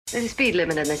There's a speed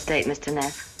limit in this state, Mr.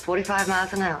 Neff. 45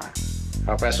 miles an hour.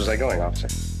 How fast was I going, officer?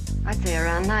 I'd say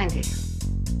around 90.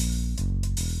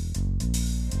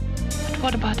 But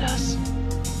what about us?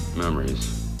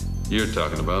 Memories. You're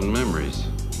talking about memories.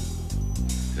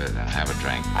 Good, now have a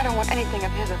drink. I don't want anything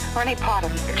of his or any part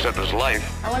of it. Except his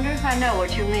life. I wonder if I know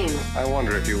what you mean. I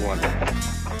wonder if you wonder.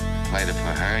 Played it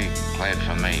for her, you played it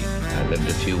for me. I lived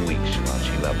a few weeks while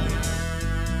she loved me.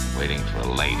 Waiting for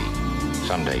a lady.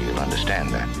 Someday you'll understand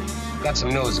that. Got some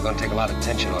news that's gonna take a lot of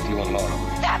tension off you and Laura.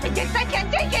 Stop it, Dix! I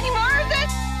can't take any more of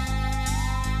this!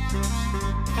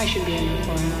 I should be in it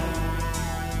for him.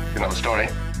 You know the story?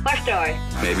 What story?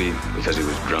 Maybe because he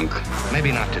was drunk.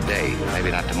 Maybe not today, maybe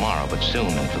not tomorrow, but soon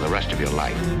and for the rest of your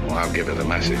life. Well, I'll give her the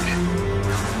message.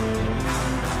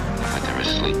 But they're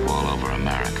asleep all over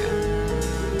America.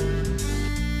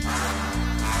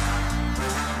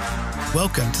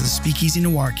 Welcome to the Speakeasy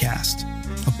Noir Cast,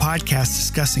 a podcast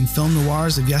discussing film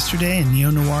noirs of yesterday and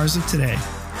neo-noirs of today.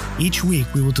 Each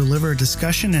week, we will deliver a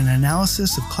discussion and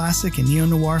analysis of classic and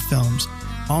neo-noir films,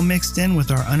 all mixed in with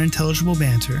our unintelligible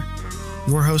banter.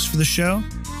 Your hosts for the show,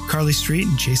 Carly Street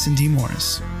and Jason D.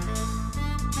 Morris.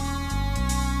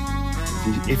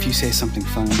 If you say something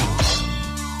funny.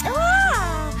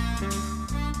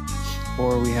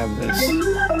 Or we have this.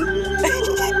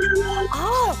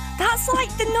 Oh, that's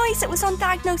like the noise that was on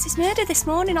Diagnosis Murder this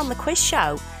morning on the quiz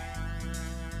show.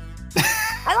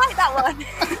 I like that one.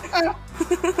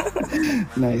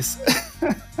 Nice.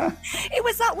 It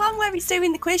was that one where he's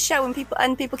doing the quiz show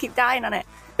and people keep dying on it.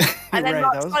 And then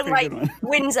Right, Roxanne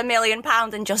wins £1 million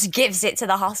and just gives it to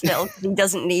the hospital. He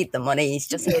doesn't need the money. He's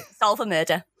just here to solve a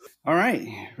murder. All right.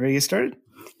 Ready to get started?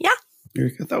 Yeah.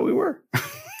 I thought we were.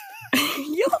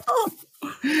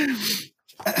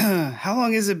 How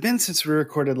long has it been since we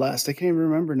recorded last? I can't even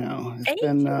remember now. It's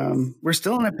been, we're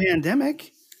still in a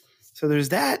pandemic. So there's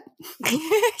that.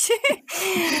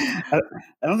 I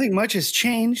don't think much has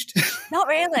changed. Not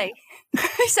really.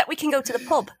 Except we can go to the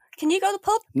pub. Can you go to the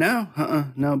pub? No.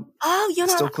 No. Oh, you're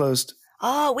not. Still closed.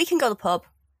 Oh, we can go to the pub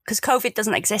because COVID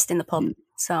doesn't exist in the pub.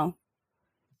 So.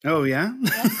 Oh, yeah?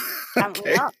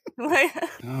 Okay.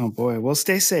 Oh, boy. Well,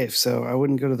 stay safe. So I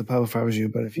wouldn't go to the pub if I was you,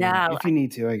 but if you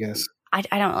need to, I guess. I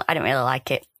don't really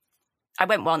like it. I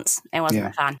went once. I wasn't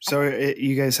a fan. So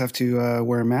you guys have to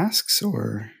wear masks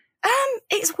or?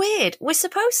 It's weird. We're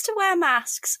supposed to wear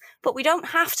masks, but we don't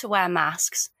have to wear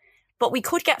masks. But we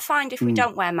could get fined if we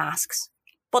don't wear masks.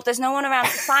 But there's no one around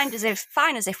to fine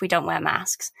us if we don't wear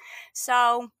masks.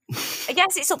 So I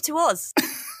guess it's up to us.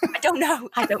 I don't know.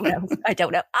 I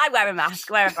wear a mask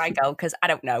wherever I go because I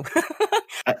don't know.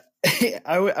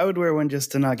 I would wear one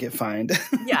just to not get fined.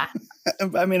 Yeah.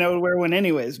 I mean, I would wear one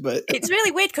anyways, but... It's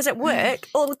really weird because at work,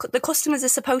 all the customers are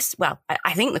supposed to... Well,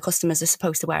 I think the customers are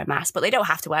supposed to wear a mask, but they don't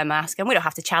have to wear a mask, and we don't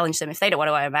have to challenge them if they don't want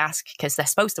to wear a mask because they're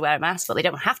supposed to wear a mask, but they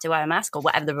don't have to wear a mask or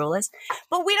whatever the rule is.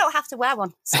 But we don't have to wear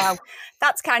one, so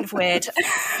that's kind of weird.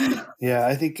 Yeah,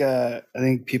 I think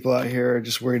people out here are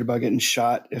just worried about getting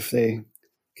shot if they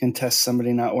contest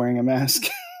somebody not wearing a mask.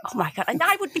 Oh my God. And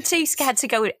I would be too scared to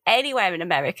go anywhere in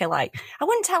America. Like, I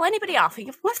wouldn't tell anybody off.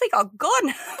 What if they got a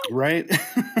gun? Right?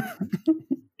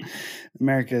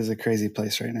 America is a crazy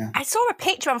place right now. I saw a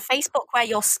picture on Facebook where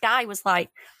your sky was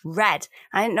like red.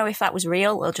 I didn't know if that was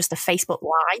real or just a Facebook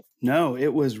lie. No,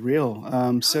 it was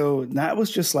real. So that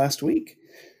was just last week.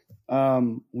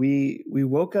 We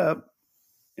woke up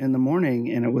in the morning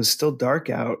and it was still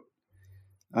dark out,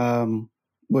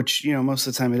 which, most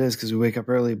of the time it is because we wake up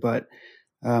early, but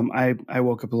I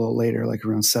woke up a little later, like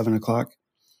around 7 o'clock,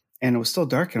 and it was still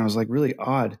dark, and I was like really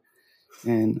odd.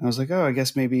 And I was like, oh, I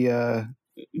guess maybe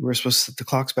we're supposed to set the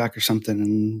clocks back or something,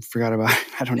 and forgot about it.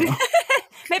 I don't know.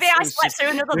 Maybe I slept through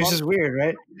another one. It's just weird,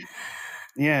 right?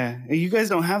 Yeah, you guys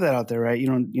don't have that out there, right? You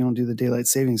don't do the daylight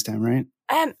savings time, right?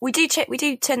 We do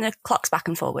turn the clocks back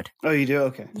and forward. Oh, you do?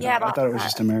 Okay. Yeah, I thought it was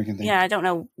just an American thing. Yeah, I don't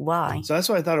know why. So that's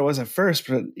what I thought it was at first,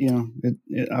 but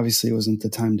it obviously wasn't the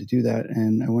time to do that.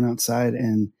 And I went outside,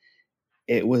 and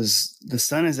the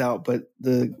sun is out, but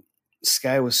the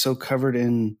sky was so covered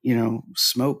in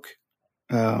smoke.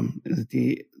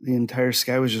 The entire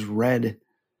sky was just red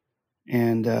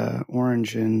and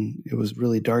orange, and it was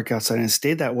really dark outside, and it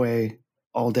stayed that way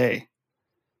all day.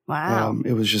 Wow.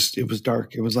 It was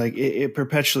dark. It was like it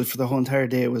perpetually for the whole entire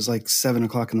day. It was like 7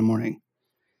 o'clock in the morning.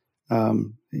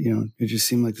 It just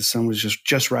seemed like the sun was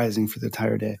just rising for the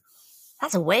entire day.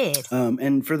 That's weird.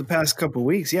 And for the past couple of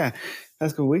weeks, have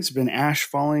been ash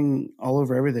falling all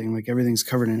over everything. Like everything's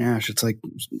covered in ash. It's like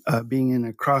being in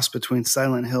a cross between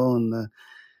Silent Hill and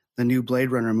the new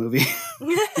Blade Runner movie.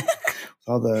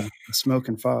 All the smoke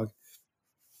and fog.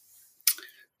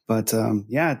 But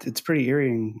yeah, it's pretty eerie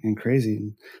and crazy.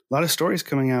 And a lot of stories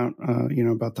coming out,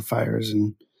 about the fires,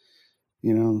 and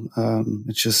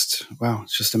it's just wow,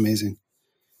 it's just amazing.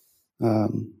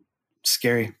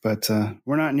 Scary, but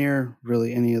we're not near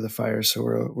really any of the fires, so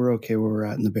we're okay where we're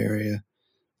at in the Bay Area.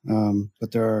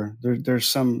 But there's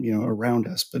some around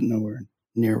us, but nowhere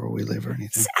near where we live or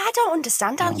anything. I don't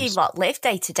understand how you lot live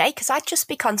day to day, because I'd just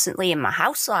be constantly in my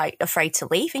house, like afraid to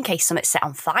leave in case something set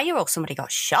on fire or somebody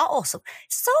got shot or something.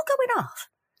 It's all going off.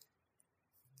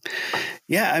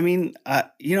 Yeah, I mean,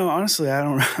 honestly, I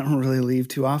don't really leave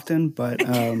too often, but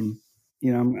I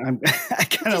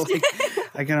kind of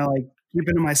like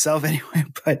keeping to myself anyway.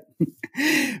 But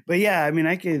yeah, I mean,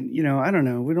 I could, I don't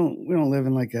know. We don't live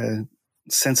in like a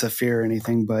sense of fear or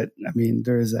anything, but I mean,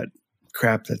 there is that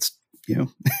crap that's,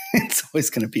 it's always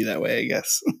going to be that way, I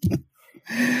guess.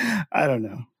 I don't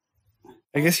know.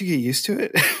 I guess you get used to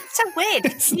it. So weird.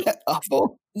 Isn't that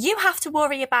awful? You have to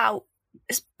worry about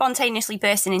spontaneously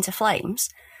bursting into flames,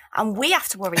 and we have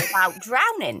to worry about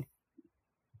drowning.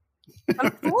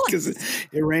 Because it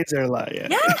rains there a lot, yeah.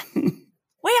 Yeah.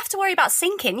 We have to worry about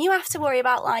sinking. You have to worry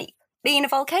about, like, being a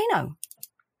volcano.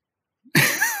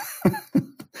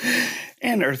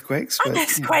 And earthquakes. And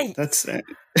earthquakes. That's it.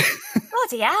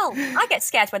 Bloody hell. I get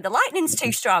scared when the lightning's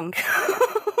too strong.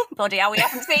 Bloody hell, we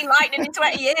haven't seen lightning in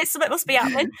 20 years, so it must be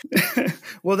happening.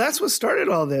 Well, that's what started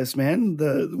all this, man.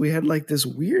 We had like this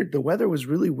the weather was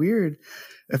really weird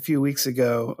a few weeks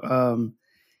ago.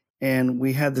 And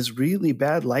we had this really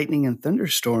bad lightning and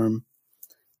thunderstorm.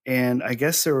 And I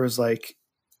guess there was like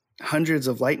hundreds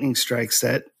of lightning strikes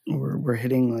that were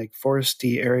hitting like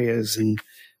foresty areas and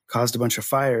caused a bunch of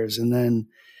fires. And then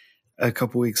a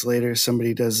couple weeks later,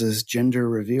 somebody does this gender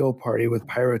reveal party with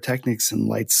pyrotechnics and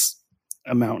lights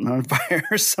a mountain on fire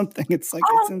or something. It's like,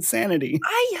 it's insanity.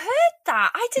 I heard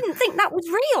that. I didn't think that was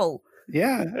real.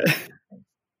 Yeah.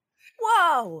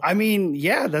 Whoa. I mean,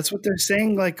 yeah, that's what they're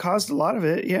saying, like caused a lot of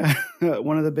it. Yeah.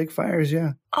 One of the big fires.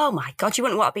 Yeah. Oh my God. You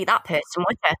wouldn't want to be that person,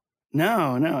 would you?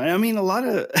 No. I mean, a lot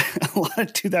of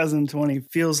 2020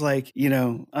 feels like,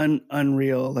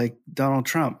 unreal, like Donald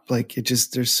Trump. Like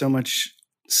there's so much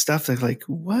stuff that like,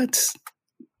 what?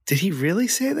 Did he really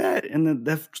say that? And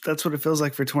that's what it feels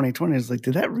like for 2020. It's like,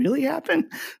 did that really happen?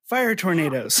 Fire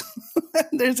tornadoes.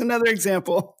 There's another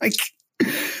example. Like,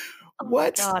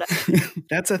 what?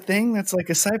 That's a thing? That's like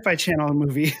a Sci-Fi Channel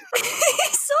movie. I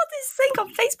saw this thing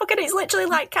on Facebook, and it's literally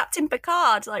like Captain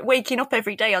Picard, like waking up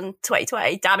every day on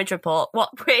 2020 damage report.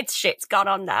 What weird shit's gone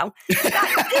on now?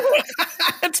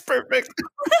 That's perfect.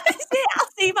 That's it. I'll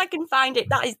see if I can find it.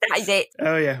 That is it.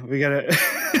 Oh yeah, we gotta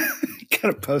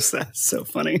post that. It's so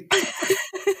funny.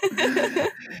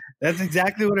 That's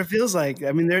exactly what it feels like.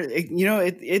 I mean, it's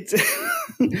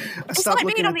it's like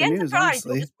being on the Enterprise,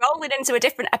 just rolling into a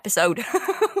different episode.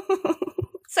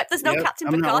 Except there's no Captain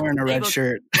Picard. I'm not wearing a red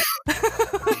shirt.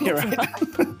 You're right.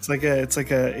 It's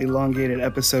like a elongated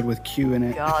episode with Q in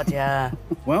it. God, yeah.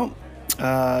 Well,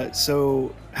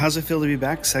 so how's it feel to be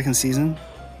back? Second season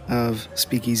of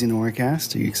Speakeasy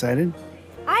Noircast. Are you excited?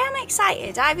 I am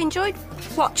excited. I've enjoyed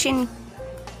watching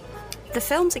the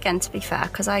films again, to be fair,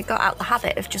 because I got out the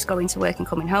habit of just going to work and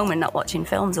coming home and not watching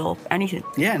films or anything.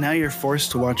 Yeah, now you're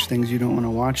forced to watch things you don't want to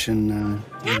watch, and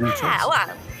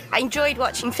well, I enjoyed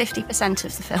watching 50%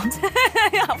 of the films.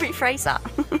 I'll rephrase that.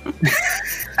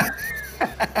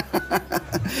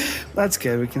 That's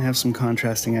good. We can have some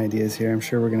contrasting ideas here. I'm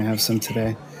sure we're going to have some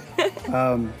today.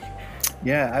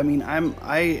 Yeah, I mean,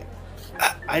 I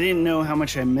didn't know how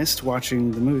much I missed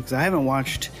watching the movie, because I haven't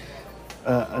watched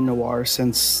a noir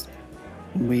since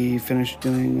we finished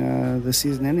doing the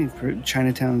season ending for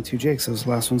Chinatown and Two Jakes. Those are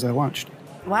the last ones I watched.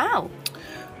 Wow.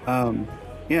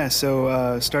 Yeah,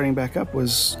 so starting back up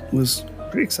was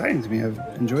pretty exciting to me. I've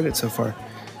enjoyed it so far,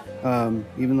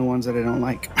 even the ones that I don't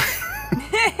like.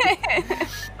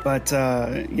 But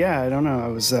yeah, I don't know. I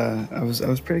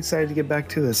was pretty excited to get back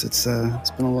to this. It's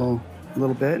been a little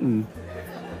bit, and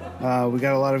we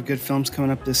got a lot of good films coming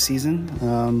up this season.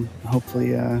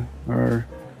 Hopefully, our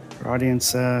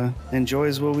audience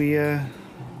enjoys what we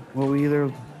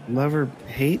either love or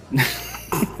hate.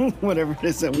 Whatever it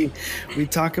is that we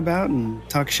talk about and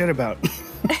talk shit about.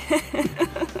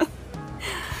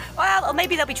 Well, or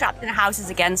maybe they'll be trapped in their houses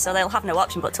again, so they'll have no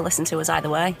option but to listen to us either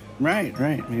way. Right.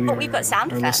 Maybe but we've got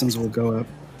sound effects. Our listens will go up.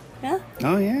 Yeah.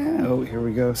 Oh, yeah. Oh, here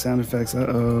we go. Sound effects.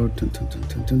 Uh-oh. Dun, dun, dun,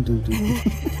 dun, dun, dun, dun.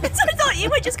 So I thought you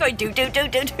were just going do.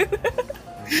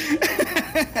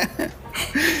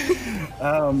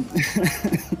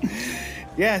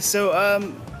 Yeah,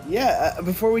 so,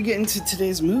 before we get into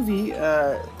today's movie,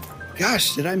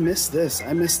 gosh, did I miss this?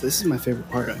 This is my favorite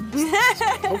part.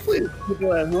 Hopefully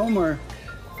people at home are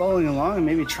following along and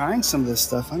maybe trying some of this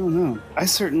stuff. I don't know. I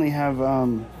certainly have,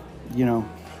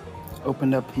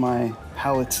 opened up my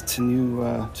palate to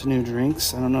new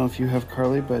drinks. I don't know if you have,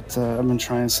 Carly, but I've been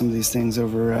trying some of these things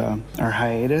over our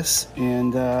hiatus,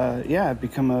 and I've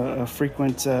become a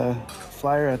frequent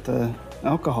flyer at the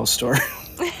alcohol store.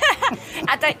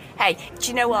 Hey, do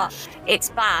you know what? It's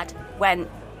bad when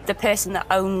the person that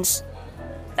owns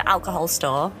the alcohol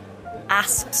store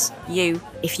asks you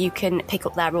if you can pick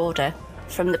up their order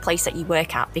from the place that you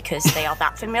work at because they are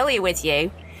that familiar with you.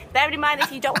 Bearing in mind,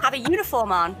 if you don't have a uniform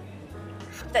on,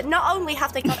 that not only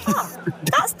have they gone,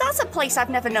 that's a place I've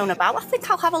never known about, I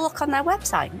think I'll have a look on their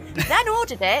website. Then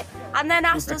ordered it and then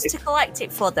asked us to collect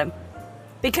it for them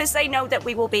because they know that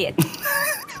we will be in.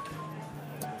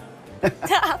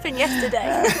 That happened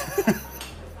yesterday.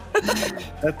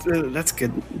 That's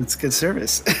good. That's good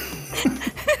service.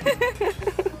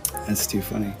 That's too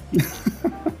funny.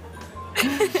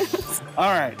 All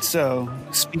right. So,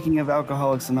 speaking of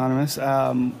Alcoholics Anonymous,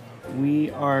 we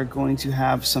are going to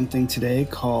have something today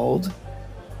called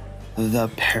the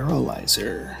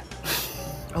Paralyzer.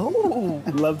 Oh, I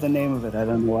love the name of it. I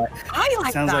don't know why. I like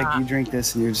it sounds that. like you drink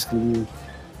this and you're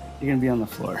gonna be on the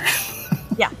floor.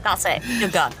 Yeah, that's it. You're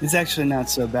done. It's actually not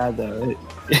so bad though.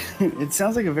 It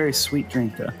sounds like a very sweet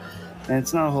drink though, and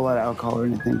it's not a whole lot of alcohol or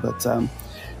anything. But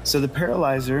so the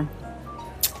Paralyzer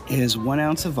is 1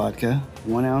 ounce of vodka,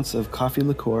 1 ounce of coffee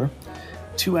liqueur,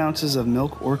 2 ounces of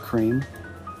milk or cream,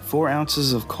 4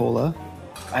 ounces of cola,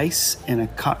 ice, and a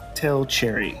cocktail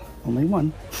cherry. Only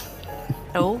one.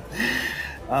 Oh.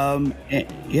 And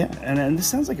this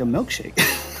sounds like a milkshake.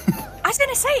 I was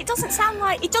going to say,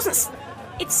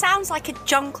 it sounds like a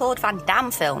Jean-Claude Van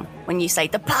Damme film when you say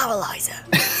the Paralyzer.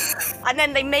 And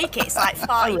then they make it, it's like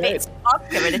 5 bits of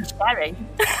vodka and a cherry.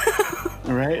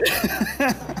 Right?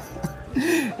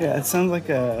 Yeah, it sounds like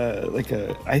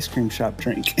a ice cream shop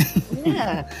drink.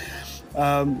 Yeah.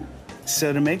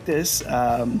 So to make this,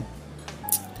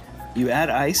 you add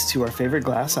ice to our favorite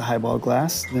glass, a highball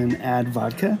glass, then add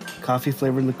vodka,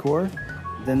 coffee-flavored liqueur,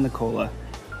 then the cola.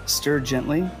 Stir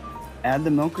gently, add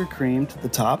the milk or cream to the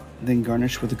top, then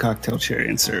garnish with a cocktail cherry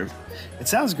and serve. It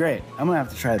sounds great. I'm going to have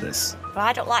to try this. But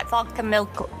I don't like vodka,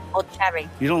 milk, or cherry.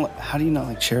 You don't? How do you not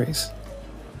like cherries?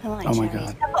 I don't like Oh my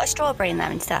cherries. God. I've got a strawberry in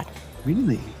there instead.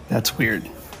 Really? That's weird.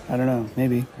 I don't know.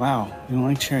 Maybe. Wow. You don't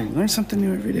like cherry. You learn something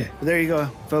new every day. But there you go,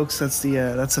 folks. That's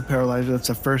the Paralyzer. That's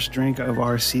the first drink of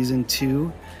our season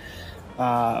 2.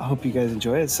 I hope you guys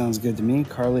enjoy it. It sounds good to me.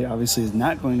 Carly obviously is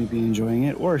not going to be enjoying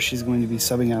it, or she's going to be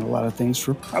subbing out a lot of things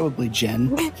for probably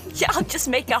Jen. Yeah, I'll just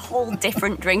make a whole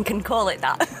different drink and call it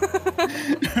that.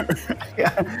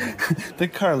 Yeah. The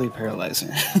Carly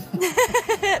Paralyzer.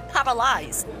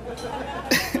 Paralyzed.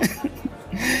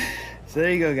 So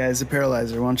there you go, guys. The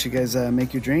Paralyzer. Why don't you guys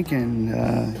make your drink and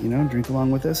drink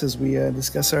along with us as we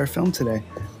discuss our film today.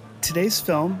 Today's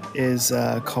film is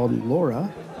called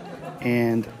Laura,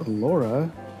 and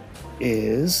Laura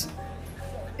is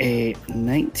a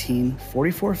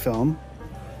 1944 film,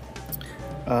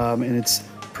 and it's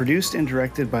produced and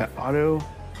directed by Otto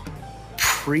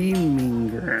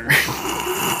Preminger.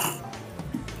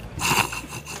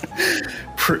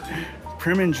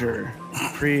 Preminger?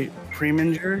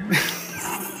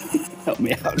 Help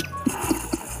me out.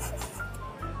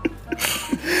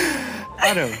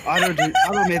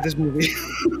 Otto made this movie.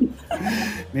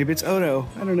 Maybe it's Odo.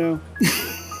 I don't know.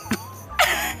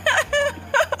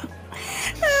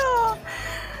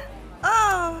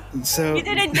 So you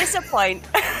didn't disappoint.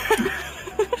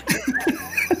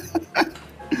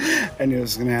 I knew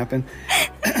this was going to happen.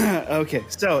 Okay,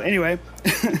 so anyway,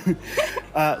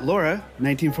 Laura,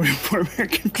 1944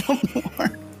 American film noir,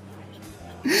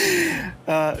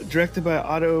 directed by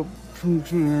Otto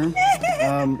Preminger.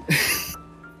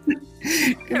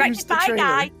 Directed by a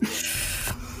guy.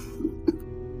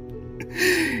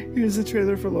 Here's the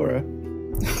trailer for Laura.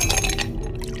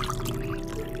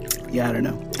 Yeah, I don't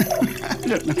know. I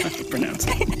don't know how to pronounce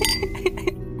it.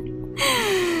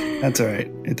 That's all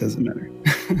right. It doesn't matter.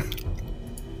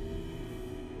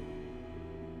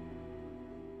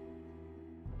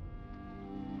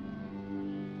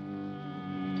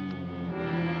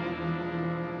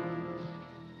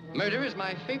 Murder is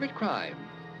my favorite crime.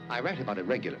 I write about it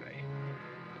regularly.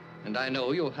 And I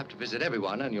know you'll have to visit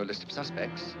everyone on your list of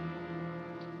suspects.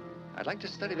 I'd like to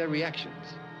study their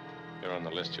reactions. You're on the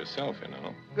list yourself, you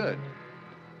know. Good.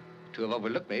 To have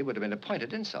overlooked me would have been a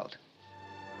pointed insult.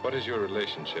 What is your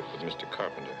relationship with Mr.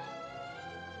 Carpenter?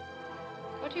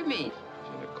 What do you mean?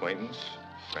 An acquaintance?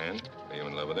 Friend? Are you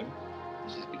in love with him?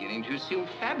 This is beginning to assume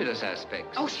fabulous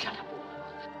aspects. Oh, shut up.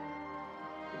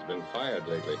 He's been fired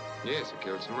lately. Yes, he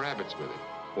killed some rabbits with it.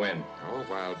 When? Oh, a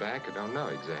while back. I don't know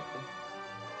exactly.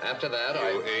 After that,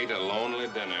 You ate a lonely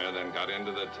dinner, then got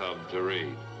into the tub to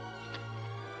read.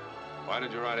 Why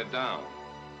did you write it down?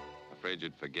 Afraid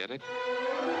you'd forget it?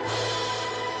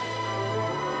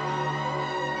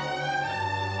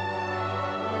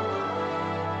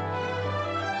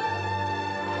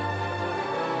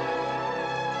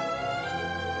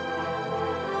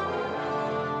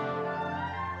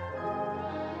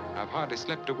 I've hardly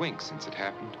slept a wink since it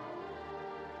happened.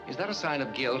 Is that a sign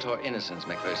of guilt or innocence,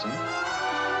 Macpherson?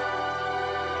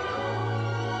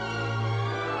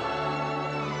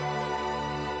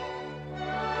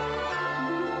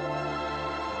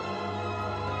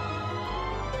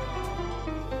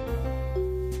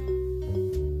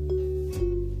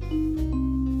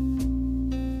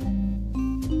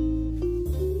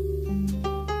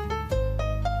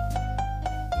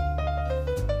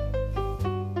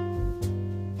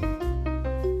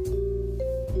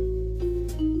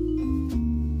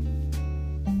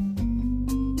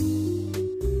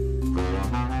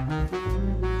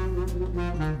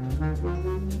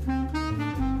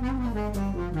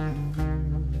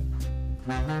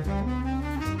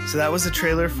 So that was the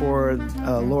trailer for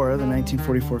Laura, the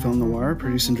 1944 film noir,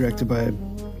 produced and directed by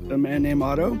a man named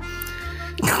Otto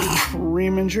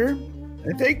Preminger,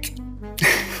 I think.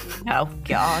 Oh,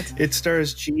 God. It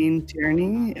stars Gene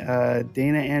Tierney,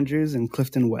 Dana Andrews, and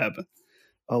Clifton Webb,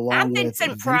 along with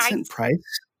Vincent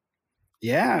Price.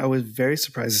 Yeah, I was very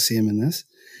surprised to see him in this.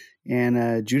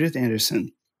 And Judith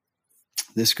Anderson.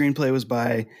 The screenplay was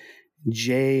by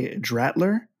Jay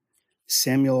Dratler,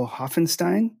 Samuel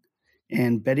Hoffenstein,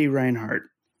 and Betty Reinhardt,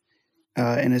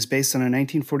 and is based on a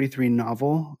 1943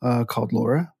 novel called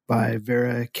Laura by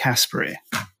Vera Caspary.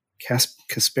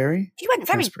 Caspary? You went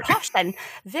very posh then.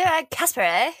 Vera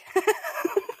Caspary.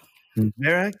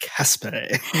 Vera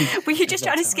Caspary. Were you just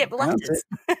trying to skip letters?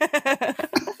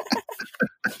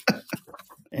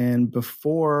 And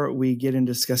before we get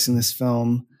into discussing this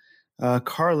film,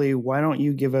 Carly, why don't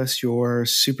you give us your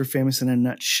super famous in a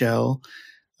nutshell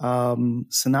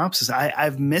synopsis?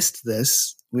 I've missed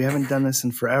this. We haven't done this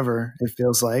in forever, it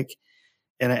feels like.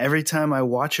 And every time I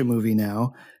watch a movie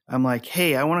now, I'm like,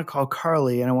 hey, I want to call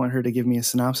Carly and I want her to give me a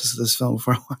synopsis of this film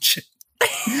before I watch it.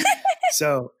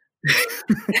 So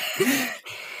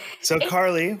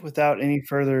Carly, without any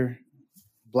further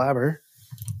blabber,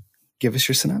 give us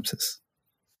your synopsis.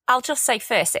 I'll just say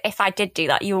first, if I did do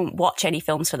that, you wouldn't watch any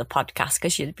films for the podcast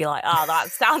because you'd be like, oh, that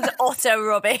sounds utter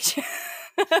rubbish.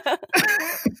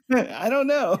 I don't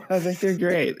know. I think they're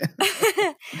great.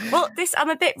 Well, I'm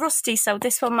a bit rusty, so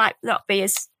this one might not be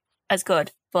as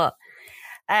good, but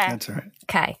that's all right.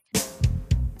 Okay.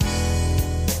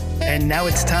 And now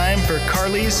it's time for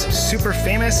Carly's super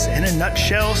famous in a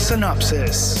nutshell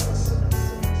synopsis.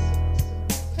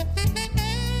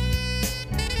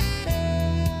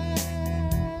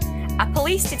 A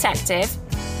police detective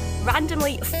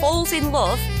randomly falls in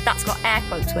love, that's got air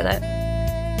quotes with it,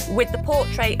 with the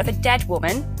portrait of a dead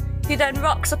woman, who then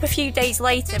rocks up a few days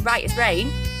later, right as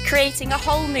rain, creating a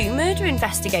whole new murder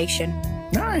investigation.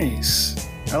 Nice.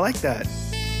 I like that.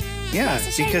 Yeah,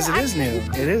 because it is new.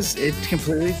 It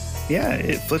completely,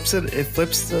 it flips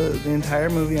the entire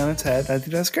movie on its head. I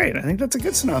think that's great. I think that's a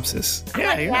good synopsis.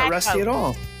 Yeah, you're not rusty at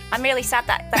all. I'm really sad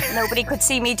that nobody could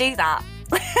see me do that.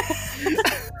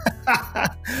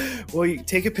 Well, you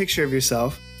take a picture of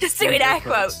yourself. Just doing air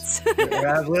quotes.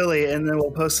 Have Lily, and then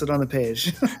we'll post it on the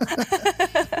page.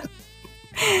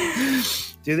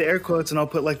 Do the air quotes, and I'll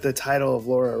put like the title of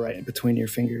Laura right in between your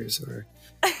fingers or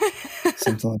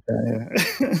something like that.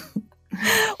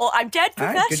 Yeah. Or I'm dead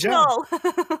professional.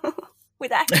 Right,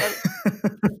 with air quotes.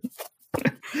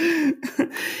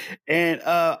 And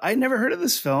I'd never heard of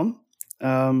this film.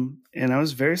 And I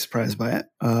was very surprised by it.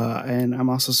 And I'm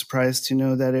also surprised to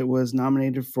know that it was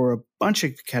nominated for a bunch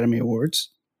of Academy Awards.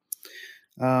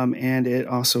 And it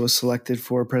also was selected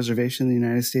for preservation in the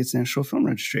United States National Film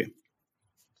Registry.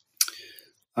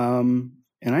 And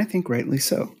I think rightly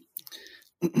so.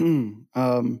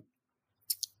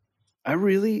 I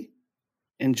really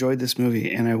enjoyed this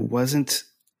movie, and I wasn't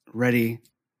ready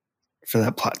for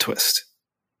that plot twist.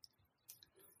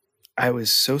 I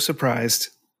was so surprised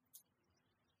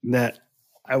that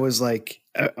I was like,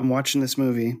 I'm watching this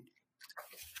movie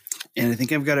and I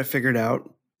think I've got it figured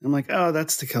out. I'm like, oh,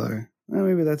 that's the killer. Oh,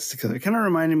 maybe that's the killer. It kind of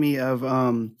reminded me of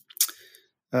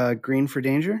Green for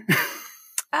Danger.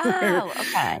 Oh,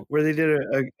 okay. Where they did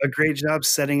a great job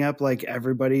setting up like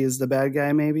everybody is the bad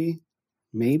guy, maybe.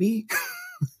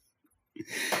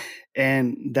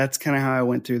 And that's kind of how I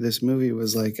went through this movie,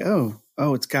 was like, oh,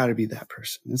 it's got to be that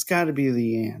person. It's got to be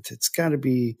the aunt. It's got to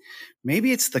be,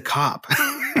 maybe it's the cop.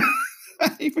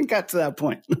 I even got to that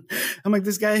point. I'm like,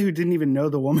 this guy who didn't even know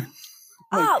the woman.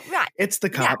 Oh, right. It's the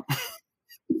cop.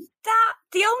 Yeah.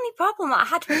 The only problem I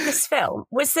had with this film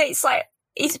was that it's like,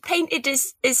 it's painted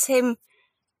as him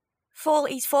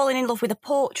he's falling in love with a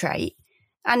portrait,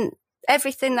 and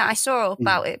everything that I saw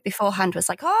about it beforehand was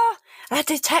like, oh, a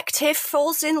detective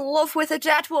falls in love with a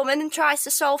dead woman and tries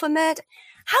to solve a murder.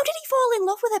 How did he fall in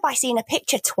love with her? By seeing a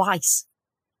picture twice?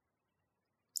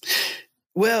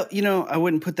 Well, I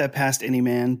wouldn't put that past any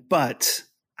man, but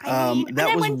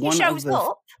that was one of the...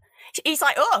 Up, he's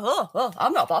like, oh,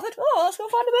 I'm not bothered. Oh, let's go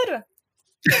find a murderer.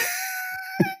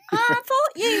 I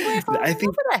thought you were falling in love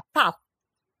with her, pal.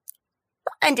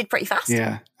 That ended pretty fast.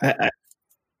 Yeah.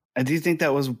 I do think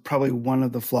that was probably one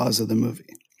of the flaws of the movie.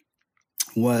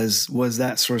 Was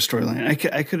that sort of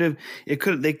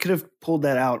storyline? They could have pulled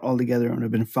that out altogether and it would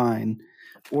have been fine,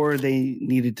 or they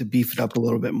needed to beef it up a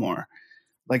little bit more.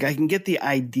 Like, I can get the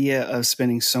idea of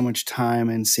spending so much time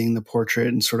and seeing the portrait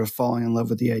and sort of falling in love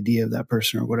with the idea of that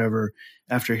person or whatever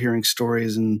after hearing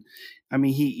stories. And I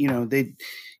mean,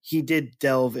 he did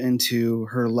delve into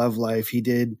her love life. He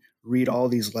did read all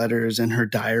these letters and her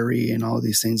diary and all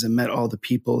these things, and met all the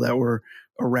people that were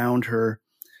around her.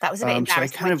 That was a bit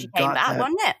embarrassing when she came back,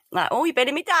 wasn't it? Like, oh, you've been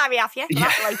in my diary, have you? Well,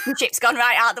 that relationship's gone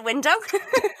right out the window.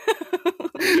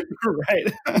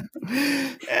 Right.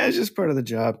 Yeah, it's just part of the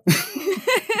job.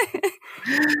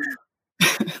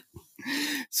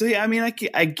 So, yeah, I mean, I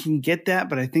can get that,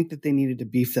 but I think that they needed to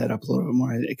beef that up a little bit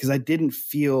more, because I didn't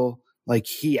feel like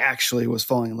he actually was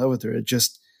falling in love with her. It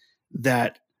just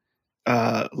that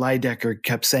Lydecker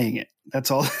kept saying it. That's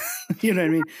all. You know what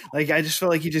I mean? Like, I just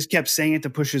felt like he just kept saying it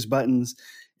to push his buttons,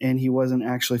 and he wasn't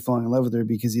actually falling in love with her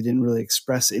because he didn't really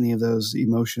express any of those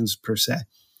emotions per se.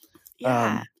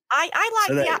 Yeah. I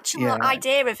like the actual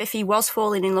idea of if he was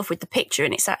falling in love with the picture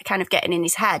and it's kind of getting in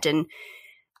his head. And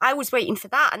I was waiting for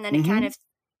that, and then it kind of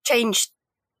changed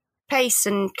pace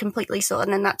and completely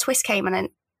and then that twist came, and then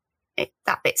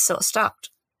that bit sort of stopped.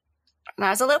 And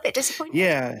I was a little bit disappointed.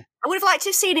 Yeah. I would have liked to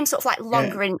have seen him sort of like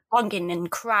longing and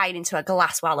crying into a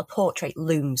glass while a portrait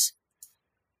looms.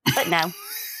 But no.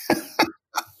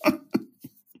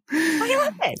 What are you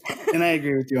laughing? And I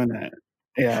agree with you on that.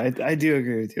 Yeah, I do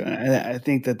agree with you. I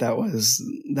think that was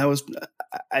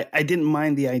I didn't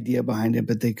mind the idea behind it,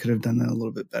 but they could have done that a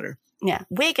little bit better. Yeah,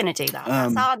 we're going to do that.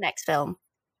 That's our next film.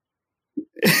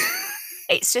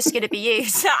 It's just going to be you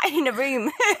sat in a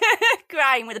room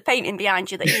crying with a painting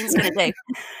behind you that Ian's going to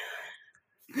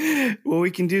do. Well,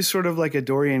 we can do sort of like a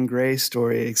Dorian Gray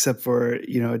story, except for,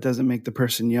 it doesn't make the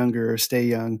person younger or stay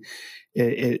young.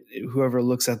 Whoever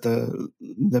looks at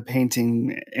the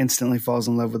painting instantly falls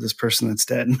in love with this person that's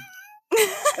dead.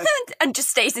 And just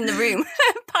stays in the room,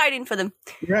 pining for them.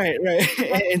 Right.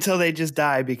 Until they just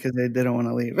die because they don't want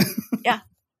to leave. Yeah,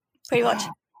 pretty much.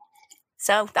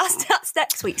 So that's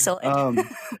next week sorted.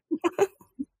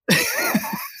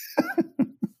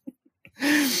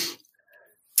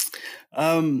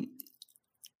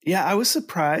 Yeah, I was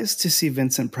surprised to see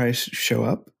Vincent Price show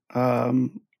up.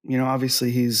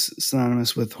 Obviously he's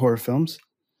synonymous with horror films.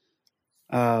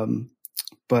 But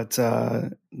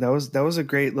that was a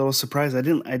great little surprise. I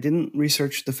didn't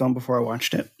research the film before I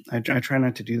watched it. I try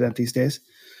not to do that these days.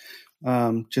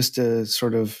 Just to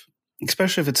sort of,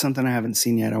 especially if it's something I haven't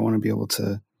seen yet, I want to be able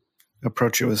to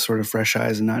approach it with sort of fresh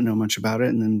eyes and not know much about it,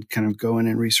 and then kind of go in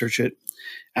and research it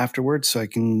afterwards so I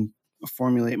can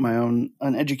formulate my own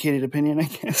uneducated opinion, I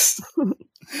guess.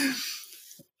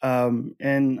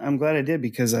 And I'm glad I did,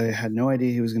 because I had no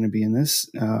idea he was going to be in this.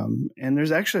 And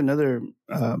there's actually another,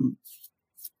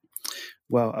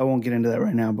 well, I won't get into that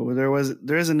right now, but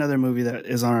there is another movie that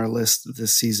is on our list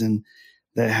this season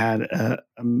that had a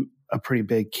pretty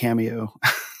big cameo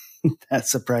that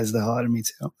surprised the hell out of me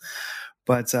too.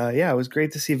 But yeah, it was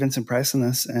great to see Vincent Price in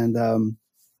this, and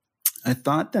I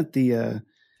thought that the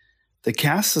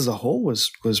cast as a whole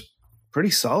was pretty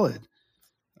solid.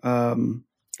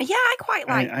 Yeah, I quite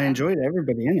like it. I enjoyed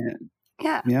everybody in it.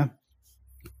 Yeah.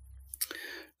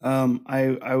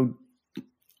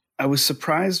 I was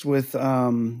surprised with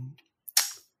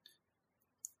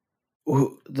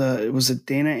was it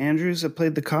Dana Andrews that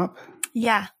played the cop?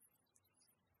 Yeah.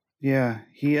 Yeah,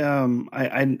 he I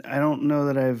don't know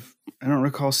that I don't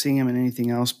recall seeing him in anything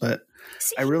else, but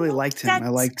I really liked him. I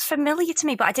liked familiar to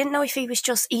me, but I didn't know if he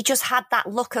just had that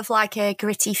look of like a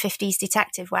gritty 50s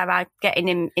detective where I'm getting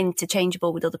him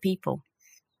interchangeable with other people.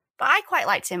 But I quite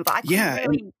liked him, but I couldn't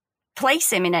really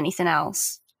place him in anything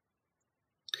else.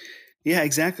 Yeah,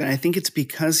 exactly. And I think it's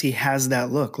because he has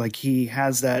that look. Like, he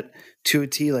has that to a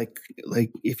T, like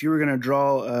if you were going to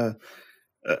draw a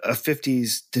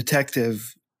 50s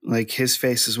detective, like his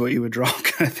face is what you would draw,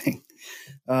 kind of thing.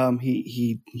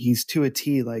 He's to a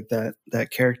T like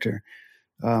that character.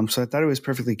 So I thought it was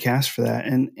perfectly cast for that.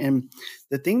 And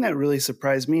the thing that really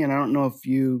surprised me, and I don't know if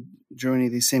you drew any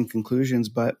of these same conclusions,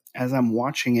 but as I'm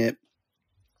watching it,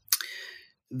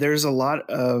 there's a lot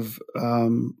of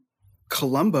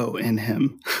Columbo in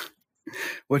him,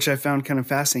 which I found kind of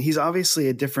fascinating. He's obviously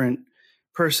a different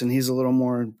person. He's a little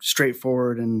more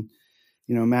straightforward and,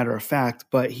 matter of fact,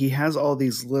 but he has all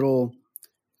these little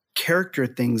character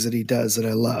things that he does that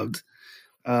I loved.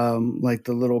 Like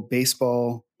the little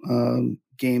baseball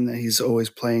game that he's always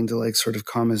playing to like sort of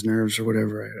calm his nerves or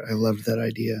whatever. I loved that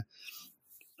idea.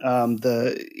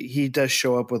 He does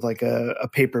show up with like a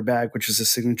paper bag, which is a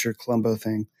signature Columbo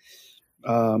thing.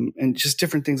 And just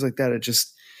different things like that.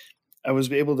 I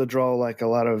was able to draw like a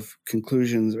lot of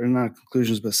conclusions, or not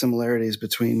conclusions, but similarities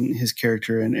between his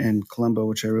character and Columbo,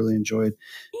 which I really enjoyed.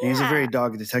 Yeah. And he's a very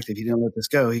dogged detective. He didn't let this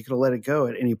go. He could have let it go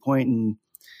at any point, and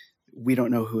we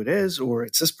don't know who it is, or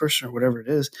it's this person, or whatever it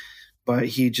is. But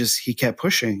he kept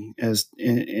pushing, as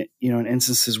in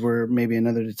instances where maybe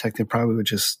another detective probably would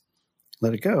just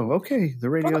let it go. Okay,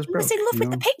 the radio's broke. He was in love with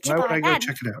the picture. Why would I go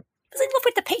check it out? He was in love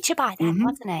with the picture by then,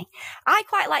 wasn't he? I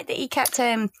quite like that he kept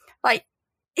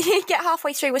he'd get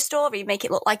halfway through a story, make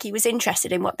it look like he was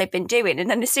interested in what they've been doing, and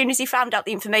then as soon as he found out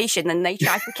the information, then they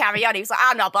tried to carry on. He was like,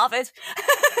 "I'm not bothered."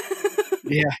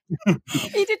 Yeah,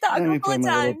 he did that a couple of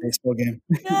times. Baseball game.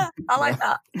 Yeah, I like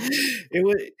that.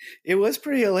 It was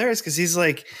pretty hilarious because he's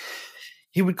like,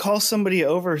 he would call somebody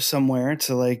over somewhere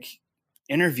to like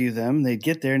interview them. They'd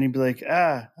get there and he'd be like,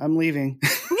 I'm leaving. Yeah,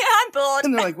 I'm bored.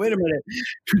 And they're like, wait a minute,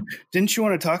 didn't you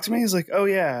want to talk to me? He's like, oh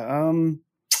yeah,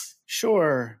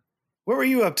 sure. What were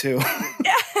you up to?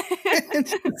 Yeah.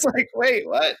 It's like, wait,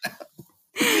 what?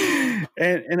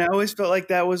 And I always felt like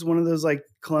that was one of those like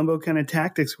Columbo kind of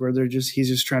tactics where he's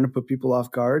just trying to put people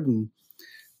off guard and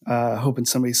hoping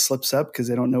somebody slips up because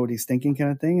they don't know what he's thinking,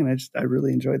 kind of thing. And I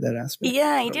really enjoyed that aspect.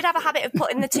 Yeah, he did have a habit of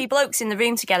putting the two blokes in the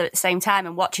room together at the same time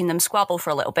and watching them squabble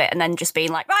for a little bit and then just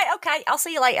being like, right, okay, I'll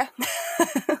see you later.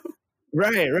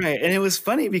 Right. And it was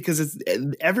funny because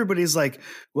everybody's like,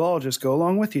 well, I'll just go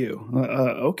along with you.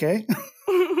 Okay.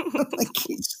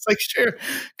 He's just like, sure,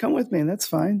 come with me. That's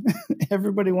fine.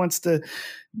 Everybody wants to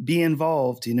be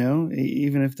involved,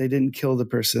 even if they didn't kill the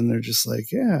person, they're just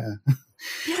like, yeah.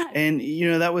 And,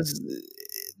 that was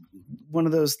one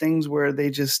of those things where they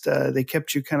just, they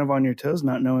kept you kind of on your toes,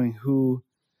 not knowing who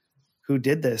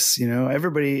did this.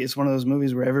 Everybody, it's one of those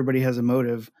movies where everybody has a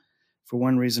motive for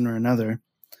one reason or another.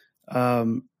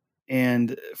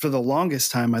 And for the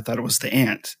longest time, I thought it was the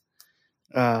aunt.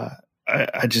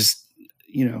 I just,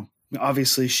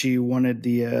 obviously she wanted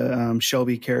the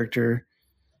Shelby character,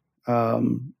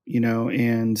 and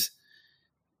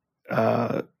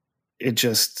it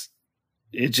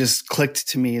just clicked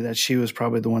to me that she was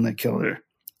probably the one that killed her,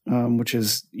 which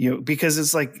is, because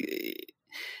it's like,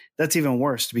 that's even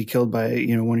worse to be killed by,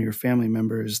 one of your family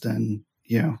members than,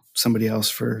 somebody else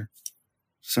for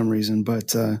some reason.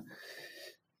 But,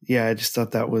 yeah, I just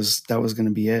thought that was going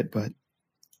to be it. But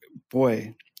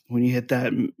boy, when you hit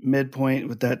that midpoint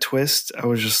with that twist, I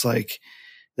was just like,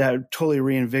 that totally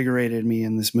reinvigorated me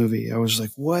in this movie. I was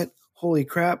like, what? Holy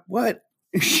crap. What?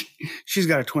 She's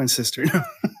got a twin sister.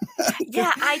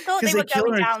 Yeah, I thought they were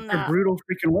going down that brutal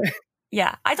freaking way.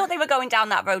 Yeah, I thought they were going down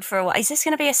that road for a while. Is this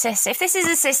going to be a sister? If this is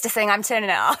a sister thing, I'm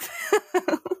turning it off.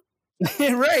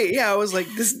 Right. Yeah. I was like,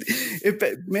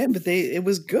 but it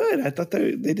was good. I thought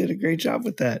they did a great job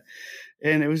with that.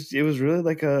 And it was really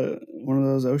like one of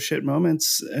those, oh shit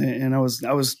moments. And I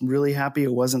was really happy.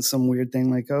 It wasn't some weird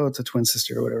thing like, oh, it's a twin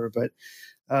sister or whatever. But,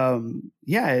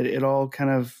 yeah, it all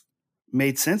kind of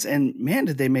made sense. And man,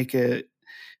 did they make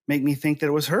me think that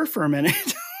it was her for a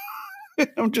minute.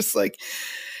 I'm just like,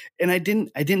 and I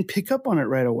didn't pick up on it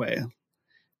right away.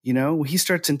 He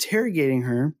starts interrogating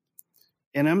her.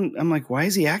 And I'm like, why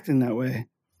is he acting that way?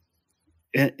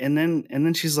 And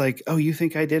then she's like, oh, you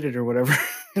think I did it or whatever.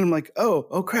 And I'm like,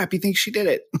 oh crap, you think she did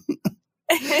it?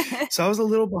 So I was a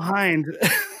little behind.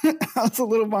 I was a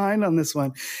little behind on this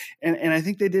one. And I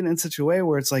think they did it in such a way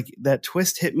where it's like that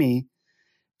twist hit me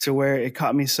to where it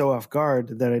caught me so off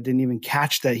guard that I didn't even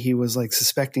catch that he was like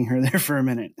suspecting her there for a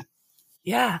minute.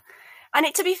 Yeah. And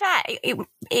to be fair,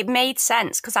 it made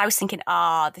sense because I was thinking,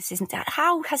 this isn't that.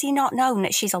 How has he not known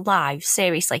that she's alive?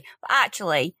 Seriously. But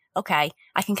actually, okay,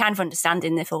 I can kind of understand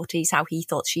in the 40s how he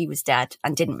thought she was dead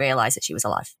and didn't realise that she was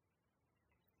alive.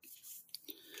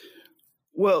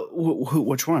 Well,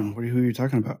 which one? Who are you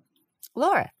talking about?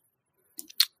 Laura.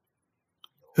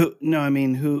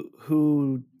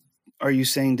 Who are you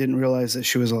saying didn't realize that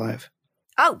she was alive?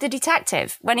 Oh, the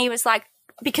detective. When he was like,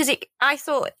 because I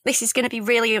thought this is going to be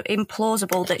really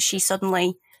implausible that she's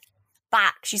suddenly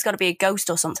back. She's got to be a ghost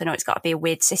or something, or it's got to be a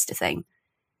weird sister thing.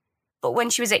 But when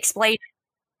she was explaining,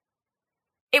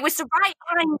 it was the right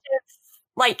kind of,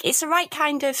 like, it's the right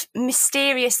kind of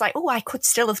mysterious, like, oh, I could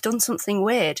still have done something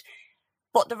weird.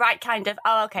 But the right kind of,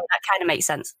 oh, okay, that kind of makes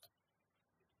sense.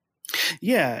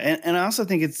 Yeah, and I also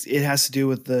think it has to do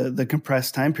with the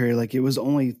compressed time period. Like, it was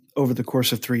only over the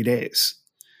course of 3 days.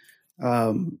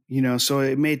 So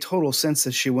it made total sense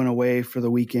that she went away for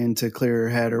the weekend to clear her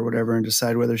head or whatever and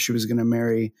decide whether she was going to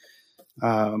marry,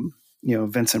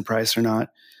 Vincent Price or not.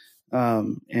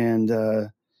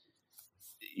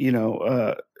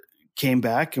 Came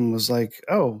back and was like,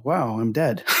 oh, wow, I'm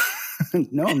dead.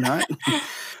 No, I'm not.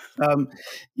 So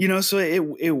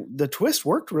the twist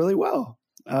worked really well.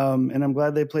 And I'm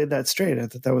glad they played that straight. I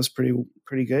thought that was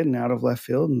pretty good and out of left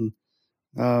field.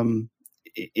 And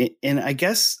I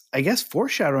guess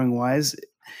foreshadowing wise,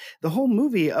 the whole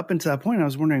movie up until that point, I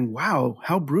was wondering, wow,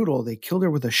 how brutal. They killed her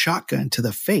with a shotgun to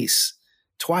the face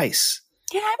twice.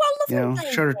 Yeah, well, lovely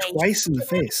lady. Shot her twice in the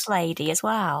face. Lady as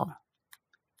well.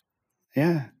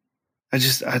 Yeah. I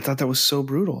thought that was so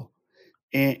brutal.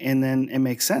 And then it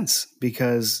makes sense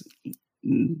because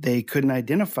they couldn't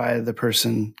identify the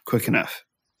person quick enough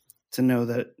to know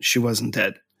that she wasn't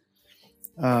dead.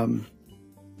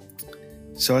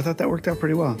 So I thought that worked out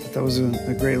pretty well. That was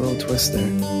a great little twist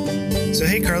there. So,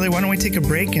 hey, Carly, why don't we take a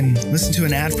break and listen to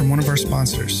an ad from one of our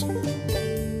sponsors?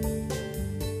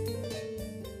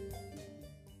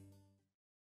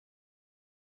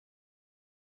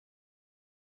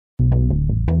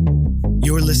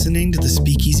 You're listening to the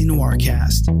Speakeasy Noir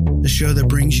Cast, the show that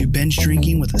brings you binge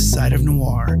drinking with a side of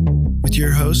noir, with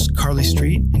your hosts Carly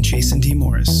Street and Jason D.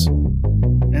 Morris.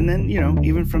 And then,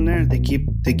 even from there, they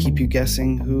keep you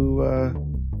guessing who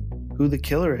the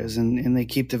killer is, and they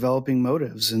keep developing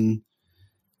motives. And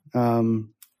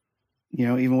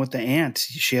even with the aunt,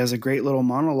 she has a great little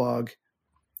monologue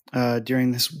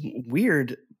during this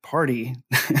weird party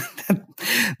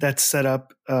that's set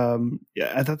up.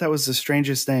 I thought that was the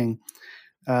strangest thing.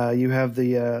 You have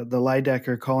the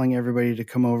Lydecker calling everybody to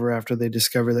come over after they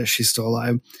discover that she's still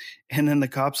alive. And then the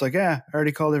cop's like, I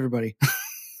already called everybody.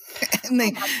 And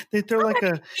they throw like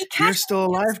a "you're still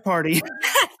alive" party.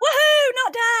 Woohoo!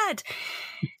 Not dead.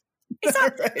 Is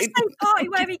that right. the same party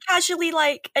where he casually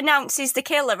announces the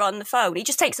killer on the phone? He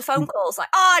just takes a phone call. It's like,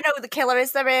 oh, I know who the killer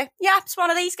is. They're here. Yeah, it's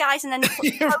one of these guys. And then he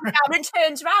puts the phone down and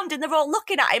turns around, and they're all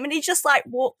looking at him, and he just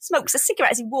smokes a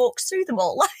cigarette as he walks through them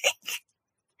all.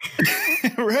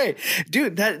 Right,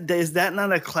 dude. Is that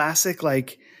not a classic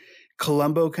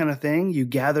Columbo kind of thing? You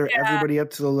gather everybody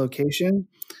up to the location.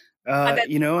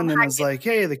 And then it's like,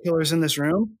 hey, the killer's in this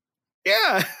room.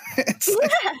 Yeah. It's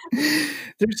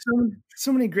there's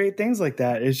so many great things like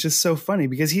that. It's just so funny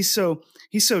because he's so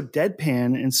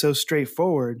deadpan and so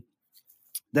straightforward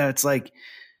that it's like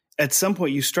at some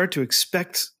point you start to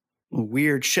expect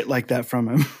weird shit like that from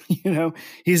him.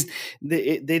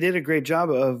 They did a great job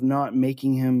of not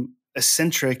making him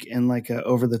eccentric in a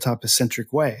over the top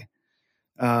eccentric way.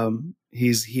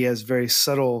 He has very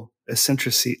subtle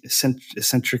eccentric. Jason,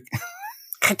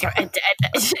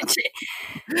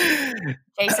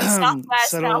 stop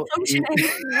malfunctioning.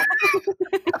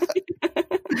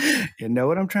 You know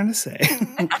what I'm trying to say.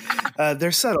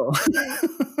 They're subtle.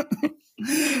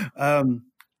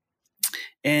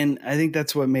 And I think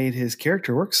that's what made his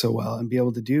character work so well and be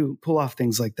able to pull off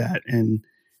things like that and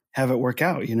have it work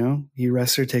out. He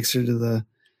arrests her, takes her to the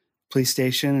police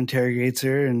station, interrogates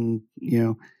her, and,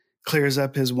 clears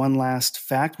up his one last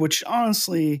fact, which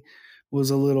honestly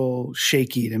was a little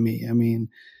shaky to me. I mean,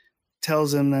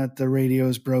 tells him that the radio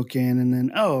is broken, and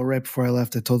then, right before I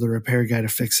left, I told the repair guy to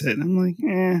fix it. And I'm like,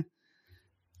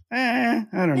 I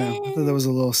don't know. I thought that was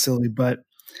a little silly, but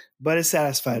it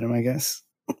satisfied him, I guess.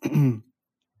 I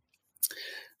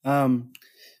don't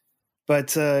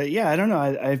know.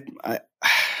 I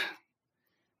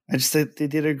just think they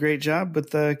did a great job with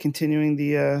continuing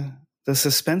the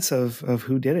suspense of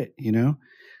who did it, and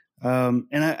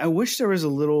I wish there was a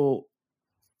little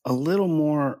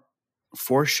more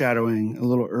foreshadowing a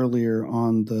little earlier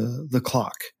on the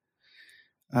clock.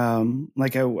 I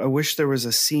wish there was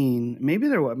a scene. Maybe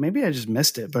I just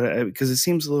missed it, but because it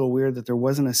seems a little weird that there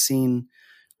wasn't a scene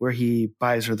where he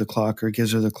buys her the clock or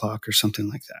gives her the clock or something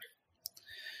like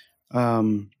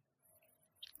that.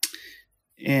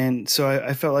 And so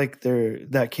I felt like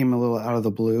that came a little out of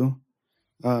the blue.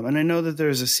 And I know that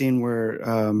there's a scene where,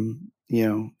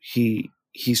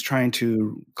 he's trying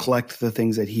to collect the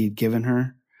things that he'd given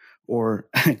her, or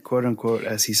quote unquote,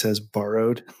 as he says,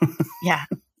 borrowed. Yeah.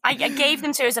 I gave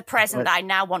them to her as a present that I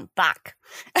now want back.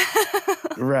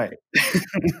 Right.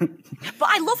 But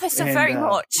I love her so very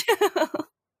much.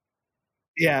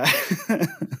 Yeah.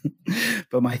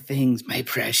 But my things, my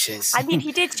precious. I mean,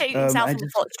 he did shoot himself in the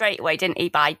foot straight away, didn't he?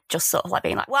 By just sort of like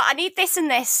being like, well, I need this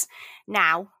and this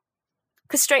now.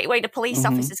 Because straight away the police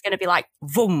officer's going to be like,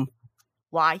 vroom.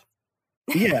 Why?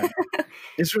 Yeah.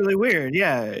 It's really weird.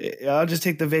 Yeah. I'll just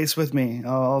take the vase with me.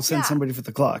 I'll send somebody for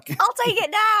the clock. I'll take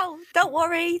it now. Don't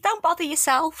worry. Don't bother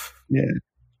yourself. Yeah.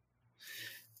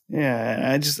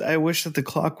 Yeah. I wish that the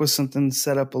clock was something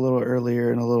set up a little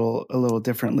earlier and a little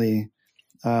differently.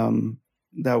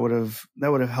 That would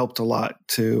have helped a lot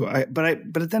too.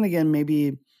 But then again,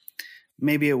 maybe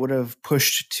it would have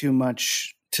pushed too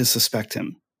much to suspect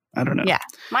him. I don't know. Yeah.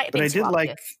 Might have been. But I did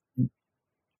like.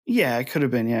 Yeah, it could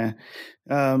have been. Yeah.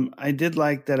 I did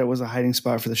like that it was a hiding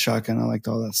spot for the shotgun. I liked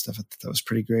all that stuff. I thought that was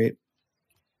pretty great.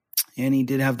 And he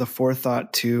did have the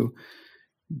forethought to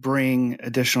bring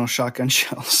additional shotgun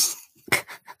shells.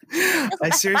 I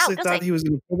seriously thought he was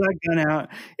going to pull that gun out.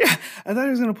 Yeah, I thought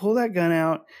he was going to pull that gun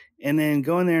out and then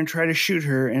go in there and try to shoot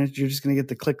her, and you're just going to get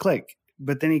the click, click.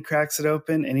 But then he cracks it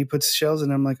open and he puts shells,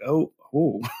 and I'm like, oh.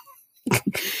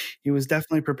 He was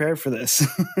definitely prepared for this.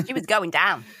 She was going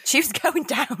down.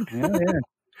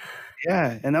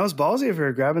 Yeah. And that was ballsy of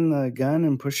her, grabbing the gun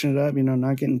and pushing it up,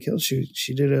 not getting killed.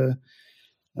 She did a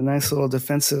nice little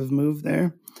defensive move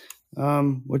there,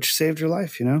 which saved her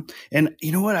life, And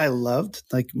you know what I loved?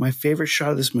 Like, my favorite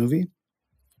shot of this movie,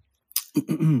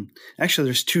 actually,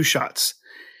 there's two shots.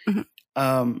 Mm-hmm.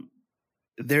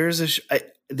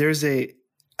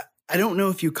 I don't know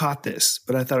if you caught this,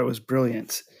 but I thought it was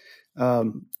brilliant.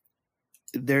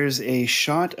 There's a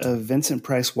shot of Vincent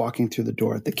Price walking through the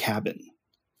door at the cabin.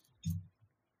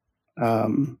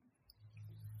 And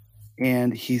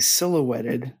he's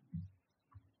silhouetted,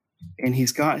 and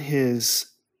he's got his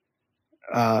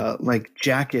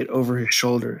jacket over his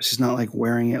shoulders. He's not like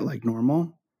wearing it like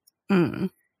normal. Mm.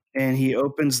 And he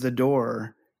opens the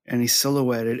door and he's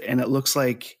silhouetted, and it looks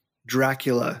like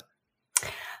Dracula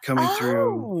coming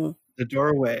through the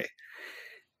doorway.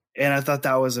 And I thought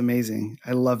that was amazing.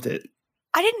 I loved it.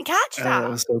 I didn't catch that. That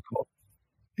was so cool.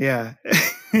 Yeah.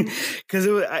 Because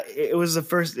it was the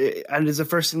first, and it's the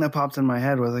first thing that popped in my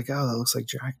head was like, oh, that looks like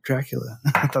Dracula.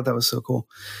 I thought that was so cool.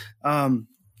 And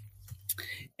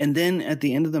then at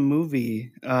the end of the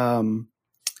movie,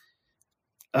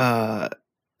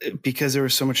 because there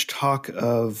was so much talk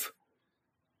of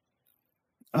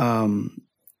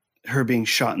her being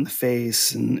shot in the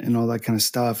face and all that kind of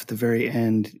stuff, at the very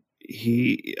end,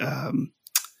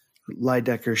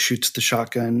 Lydecker shoots the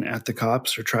shotgun at the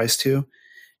cops, or tries to,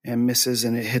 and misses,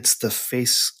 and it hits the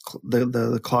face,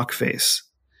 the clock face,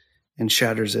 and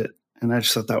shatters it. And I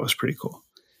just thought that was pretty cool.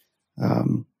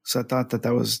 So I thought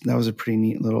that was a pretty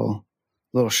neat little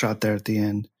shot there at the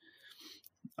end.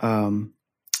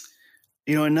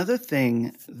 Another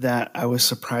thing that I was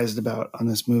surprised about on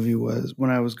this movie was when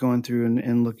I was going through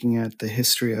and looking at the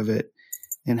history of it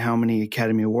and how many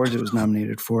Academy Awards it was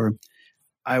nominated for.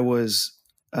 I was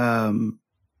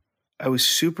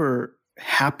super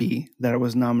happy that it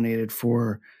was nominated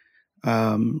for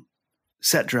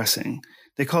set dressing.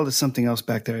 They called it something else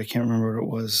back there. I can't remember what it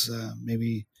was. I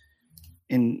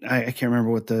can't remember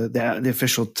what the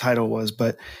official title was,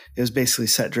 but it was basically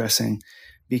set dressing,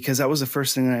 because that was the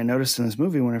first thing that I noticed in this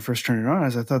movie when I first turned it on.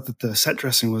 Is I thought that the set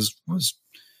dressing was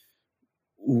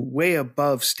way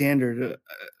above standard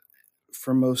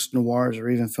for most noirs or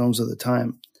even films of the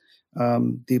time.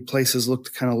 The places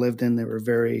looked kind of lived in. They were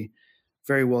very,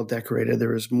 very well decorated.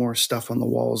 There was more stuff on the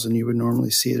walls than you would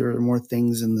normally see. There were more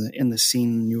things in the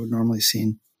scene than you would normally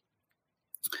see.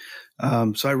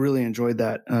 So I really enjoyed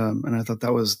that, and I thought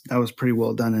that was pretty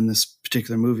well done in this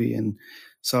particular movie. And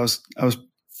so I was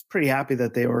pretty happy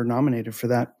that they were nominated for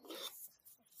that.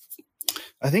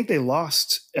 I think they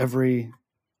lost every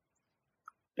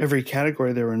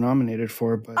category they were nominated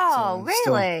for. But really?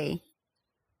 Still,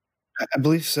 I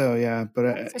believe so. Yeah,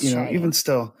 but even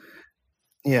still,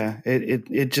 yeah,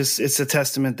 it's a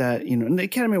testament that and the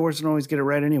Academy Awards don't always get it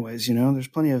right, anyways. There's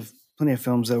plenty of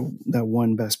films that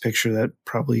won Best Picture that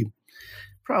probably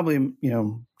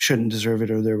shouldn't deserve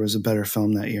it, or there was a better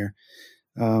film that year.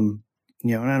 And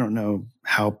I don't know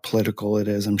how political it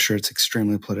is. I'm sure it's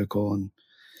extremely political and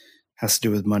has to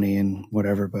do with money and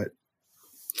whatever. But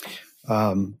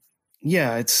it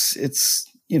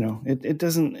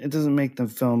doesn't make the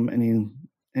film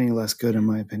any less good, in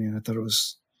my opinion. I thought it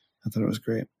was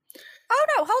great. Oh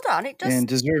no, hold on! It does, and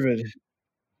deserved.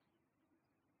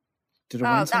 Did it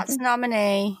win something? That's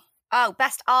nominee. Oh,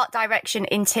 Best Art Direction,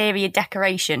 Interior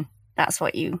Decoration. That's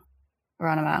what you were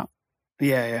on about.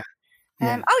 Yeah.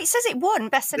 It says it won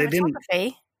Best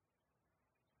Cinematography.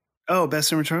 Oh,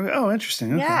 Best Cinematography. Oh,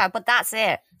 interesting. Okay. Yeah, but that's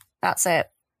it. That's it.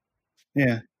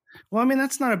 Yeah. Well, I mean,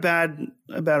 that's not a bad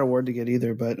award to get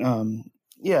either, but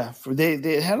yeah,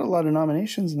 they had a lot of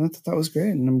nominations, and I thought that was great,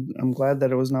 and I'm glad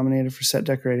that it was nominated for set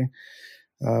decorating.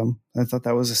 I thought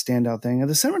that was a standout thing.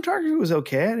 The cinematography was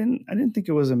okay. I didn't think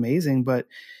it was amazing, but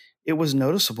it was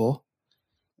noticeable.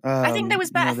 I think there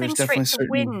was better things for it to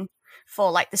win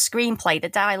for, like the screenplay. The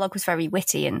dialogue was very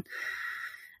witty, and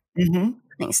I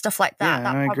think stuff like that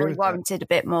that probably warranted a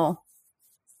bit more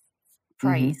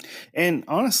praise. And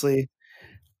honestly,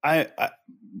 I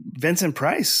Vincent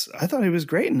Price, I thought he was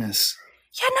great in this.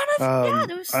 Yeah,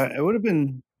 it would have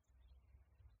been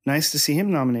nice to see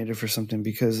him nominated for something,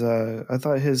 because I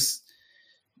thought he's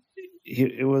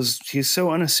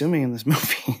so unassuming in this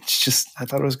movie. It's just, I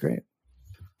thought it was great.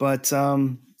 But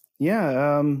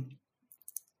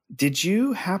did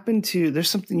you happen to? There's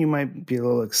something you might be a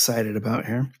little excited about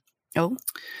here. Oh.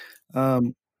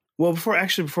 Well,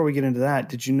 before we get into that,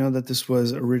 did you know that this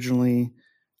was originally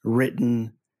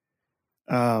written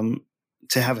to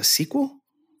have a sequel?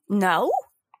 No.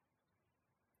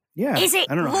 Yeah. Is it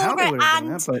I don't know Laura how they would have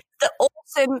done and that, but the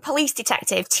awesome police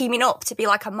detective teaming up to be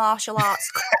like a martial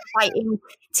arts fighting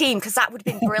team? Because that would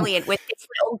have been brilliant with his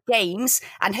little games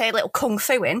and her little kung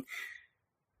fu-ing.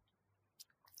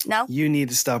 No? You need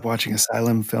to stop watching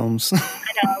Asylum films. I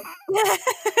know.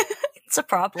 It's a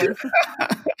problem.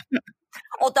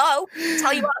 Although,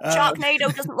 tell you what,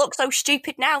 Sharknado doesn't look so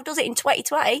stupid now, does it, in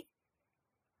 2020?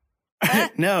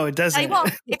 No, it doesn't. Tell you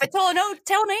what, if a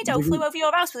tornado flew over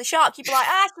your house with a shark, you'd be like,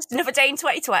 it's just another day in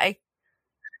 2020.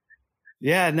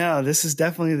 Yeah, no, this is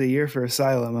definitely the year for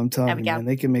Asylum. I'm telling you, man.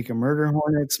 They can make a Murder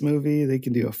Hornets movie. They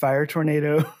can do a Fire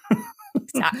Tornado.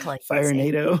 Exactly.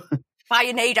 Fire-nado.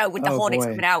 Fire-nado with the Hornets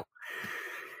coming out.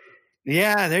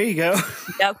 Yeah, there you go.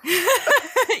 No.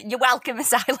 You're welcome,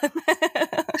 Asylum.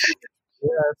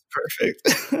 Yeah, that's perfect.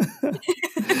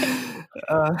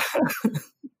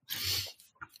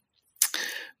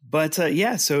 But so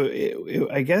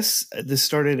I guess this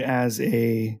started as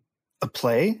a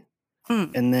play,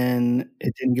 and then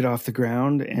it didn't get off the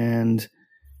ground, and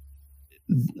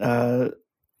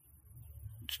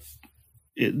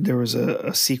there was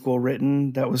a sequel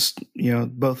written that was,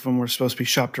 both of them were supposed to be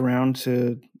shopped around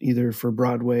to either for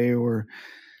Broadway or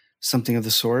something of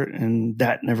the sort, and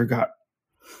that never got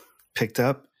picked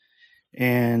up,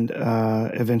 and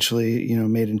eventually,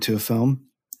 made into a film.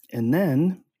 And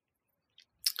then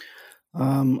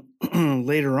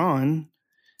later on,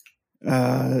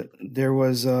 there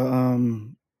was a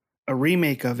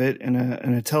remake of it in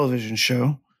a television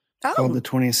show called the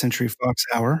 20th Century Fox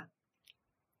Hour,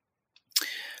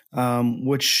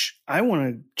 which I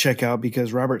want to check out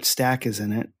because Robert Stack is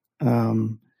in it.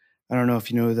 I don't know if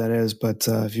you know who that is, but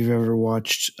if you've ever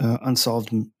watched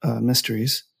Unsolved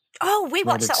Mysteries. Oh, we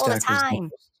watch that all the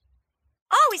time.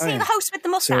 Is he the host with the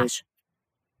mustache? So,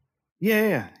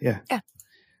 yeah.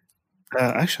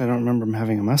 Actually, I don't remember him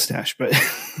having a mustache, but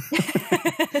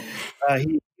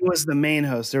he was the main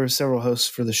host. There were several hosts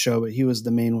for the show, but he was the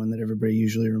main one that everybody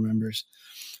usually remembers.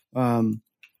 So I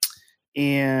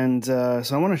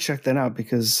want to check that out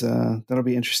because that'll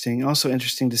be interesting. Also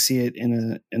interesting to see it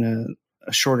in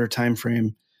a shorter time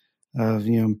frame of,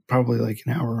 probably like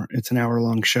an hour. It's an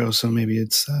hour-long show, so maybe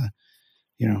it's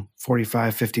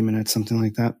 45, 50 minutes, something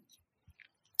like that.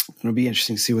 It'll be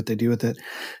interesting to see what they do with it.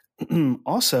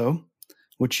 Also,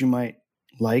 what you might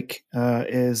like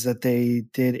is that they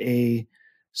did a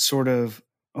sort of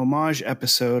homage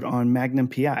episode on Magnum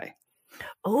P.I.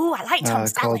 Oh, I like Tom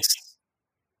Selleck.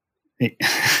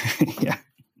 Yeah.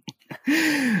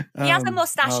 He has a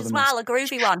mustache as well, a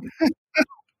groovy one.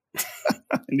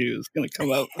 I knew it was going to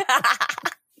come up.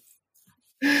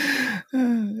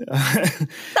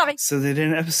 Sorry. So they did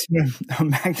an episode of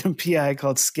Magnum P.I.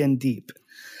 called Skin Deep.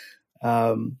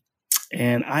 And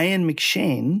Ian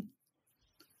McShane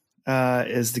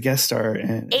is the guest star,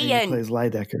 and he plays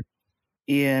Lydecker.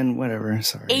 Ian, whatever.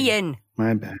 Sorry. Ian.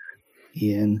 My bad.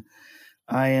 Ian.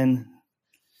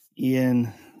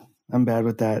 I'm bad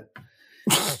with that.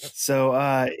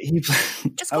 So he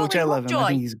which I love him. I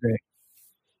think he's great.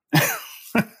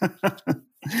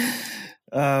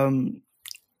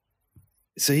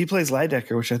 So he plays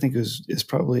Lydecker, which I think is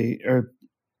probably, or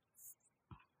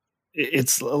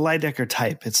it's a Lydecker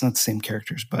type. It's not the same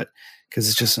characters, but because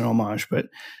it's just an homage. But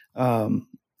I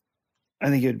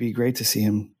think it would be great to see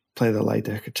him play the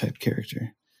Lydecker type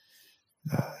character.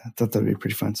 I thought that would be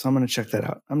pretty fun. So I'm going to check that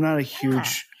out. I'm not a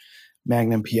huge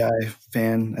Magnum P.I.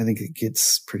 fan. I think it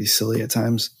gets pretty silly at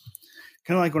times.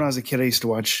 Kind of like when I was a kid, I used to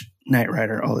watch Knight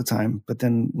Rider all the time. But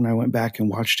then when I went back and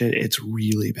watched it, it's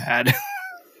really bad.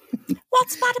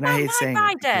 What's bad And I about hate Knight saying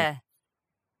that because- Rider?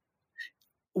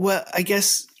 Well, I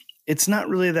guess it's not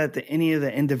really that any of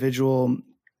the individual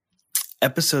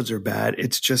episodes are bad.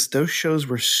 It's just those shows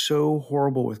were so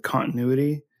horrible with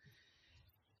continuity.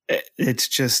 It's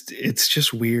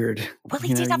just weird. Well,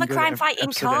 he did have a crime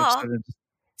fighting car.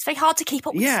 It's very hard to keep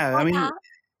up with. Yeah, I mean, that.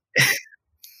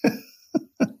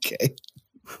 okay.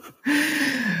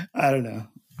 I don't know.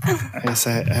 I guess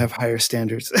I have higher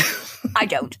standards. I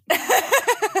don't.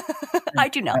 I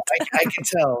do not. I can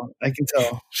tell.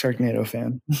 Sharknado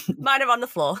fan. Mine are on the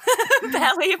floor,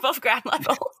 barely above ground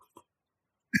level.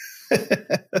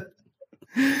 But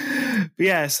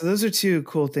yeah, so those are two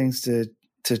cool things to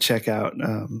check out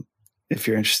if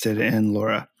you're interested in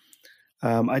Laura.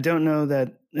 I don't know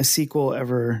that a sequel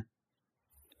ever,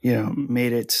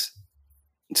 made it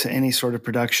to any sort of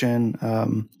production.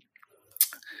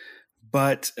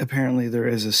 But apparently there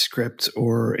is a script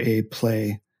or a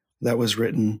play that was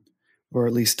written or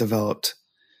at least developed.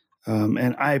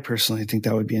 And I personally think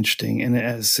that would be interesting. And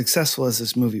as successful as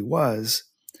this movie was,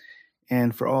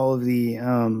 and for all of the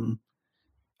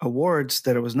awards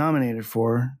that it was nominated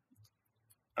for,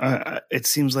 it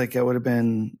seems like it would have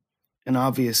been an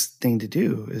obvious thing to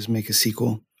do, is make a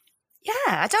sequel. Yeah,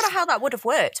 I don't know how that would have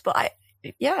worked, but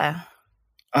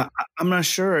I'm not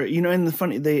sure. And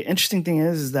the interesting thing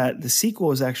is that the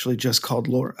sequel is actually just called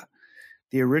Laura.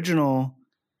 The original,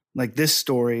 like this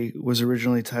story, was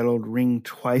originally titled Ring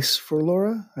Twice for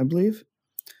Laura, I believe.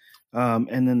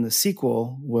 And then the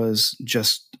sequel was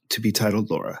just to be titled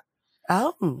Laura.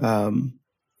 Oh.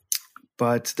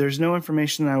 But there's no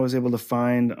information that I was able to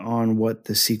find on what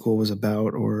the sequel was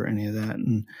about or any of that.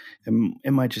 And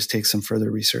it might just take some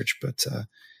further research, but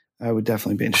I would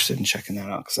definitely be interested in checking that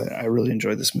out because I really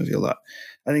enjoyed this movie a lot.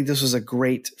 I think this was a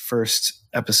great first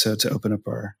episode to open up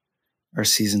our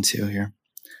season 2 here.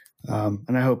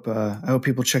 And I hope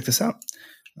people check this out.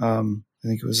 I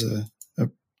think it was a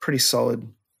pretty solid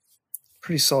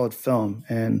film.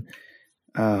 And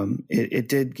it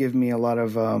did give me a lot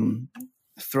of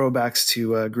throwbacks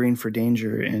to Green for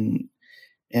Danger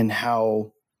and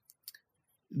how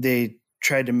they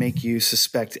tried to make you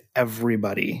suspect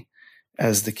everybody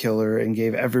as the killer and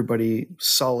gave everybody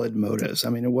solid motives. I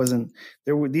mean,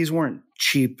 these weren't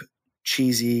cheap,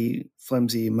 cheesy,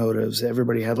 flimsy motives.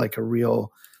 Everybody had like a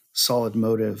real solid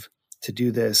motive to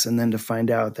do this. And then to find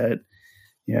out that,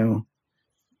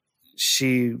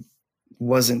 she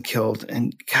wasn't killed.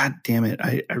 And God damn it.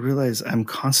 I realize I'm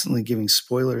constantly giving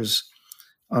spoilers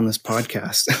on this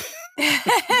podcast.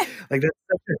 Like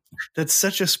that's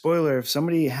such a spoiler. If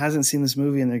somebody hasn't seen this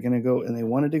movie and they're going to go and they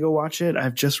wanted to go watch it,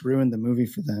 I've just ruined the movie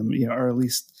for them, or at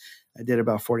least I did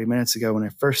about 40 minutes ago when I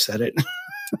first said it.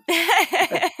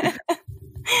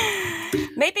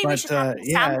 Maybe we should have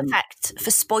a sound effect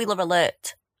for spoiler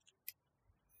alert.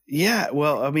 Yeah,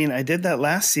 well, I mean, I did that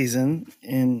last season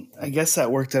and I guess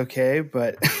that worked okay,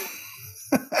 but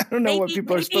I don't know what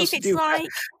people are supposed to do. Like,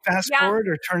 fast forward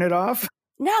or turn it off.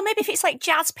 No, maybe if it's like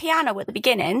jazz piano at the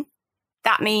beginning,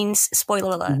 that means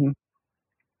spoiler alert. Mm-hmm.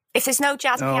 If there's no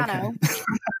jazz piano,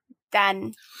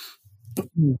 then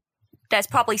there's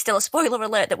probably still a spoiler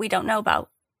alert that we don't know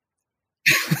about.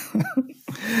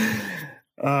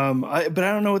 But I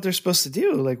don't know what they're supposed to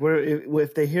do. Like,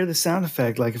 if they hear the sound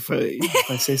effect, like if I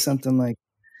say something like,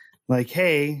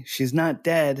 "Hey, she's not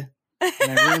dead,"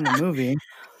 and I ruin the movie.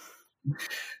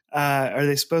 Are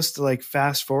they supposed to like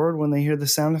fast forward when they hear the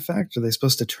sound effect? Are they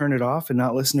supposed to turn it off and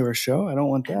not listen to our show? I don't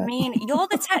want that. I mean, you're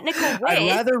the technical whiz. I'd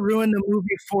rather ruin the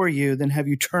movie for you than have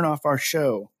you turn off our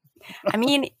show. I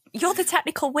mean, you're the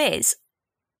technical whiz.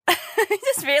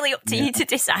 It's really up to you to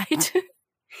decide.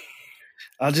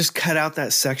 I'll just cut out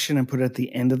that section and put it at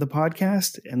the end of the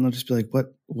podcast, and they'll just be like,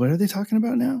 "What are they talking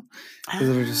about now?" Because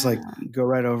it'll just like go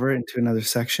right over it into another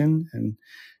section and.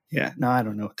 Yeah, no, I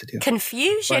don't know what to do.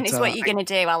 Confusion is what you're going to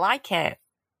do. I like it.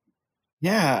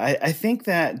 Yeah, I think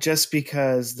that just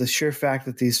because the sheer fact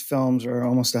that these films are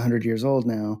almost 100 years old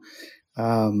now,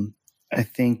 I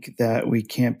think that we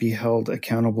can't be held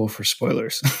accountable for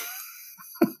spoilers.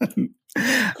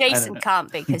 Jason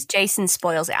can't be because Jason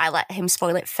spoils it. I let him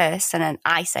spoil it first and then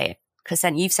I say it because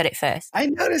then you've said it first. I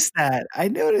noticed that.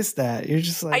 You're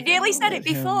just like... I nearly said it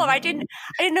before. I didn't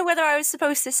know whether I was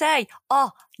supposed to say, "Oh,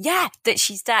 yeah, that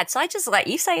she's dead." So I just let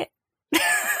you say it.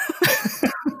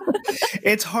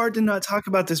 It's hard to not talk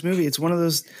about this movie. It's one of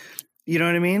those, you know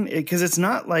what I mean? Because it's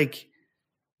not like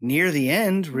near the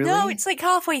end, really. No, it's like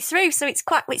halfway through. So it's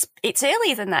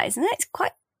earlier than that, isn't it?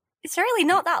 It's really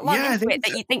not that long into it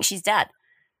that you think she's dead.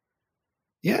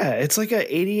 Yeah, it's like an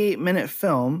 88-minute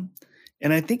film.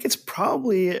 And I think it's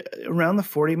probably around the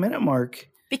 40-minute mark.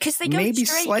 Because they go maybe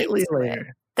straight slightly into later. It.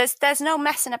 There's no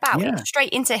messing about. Yeah. It's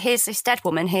straight into here's this dead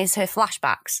woman, here's her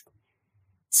flashbacks.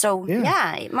 So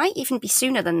yeah, it might even be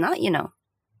sooner than that, you know.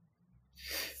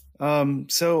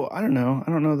 So I don't know.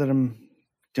 I don't know that I'm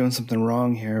doing something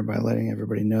wrong here by letting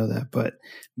everybody know that,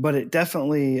 but it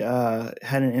definitely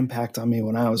had an impact on me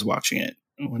when I was watching it,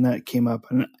 when that came up.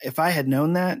 And if I had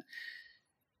known that,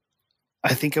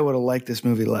 I think I would have liked this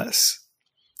movie less.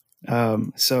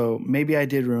 So maybe I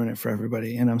did ruin it for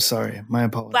everybody, and I'm sorry. My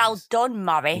apologies. Well done,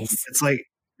 Morris. It's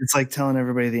like telling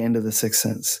everybody the end of The Sixth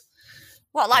Sense.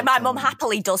 Well, like my mum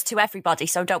happily does to everybody,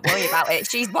 so don't worry about it.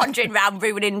 She's wandering around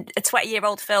ruining a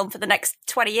 20-year-old film for the next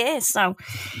 20 years, so...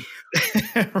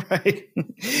 Right.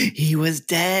 He was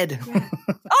dead. Yeah.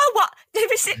 Oh, what?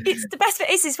 It's the best bit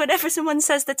is whenever someone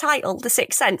says the title, The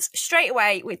Sixth Sense, straight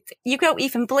away, you don't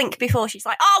even blink before she's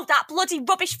like, oh, that bloody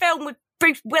rubbish film with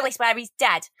Bruce Willis where he's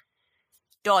dead.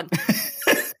 Done.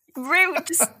 Rude.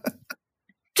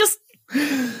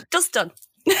 Just done.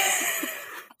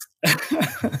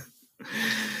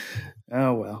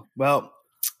 Oh, well,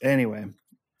 anyway,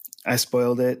 I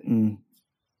spoiled it and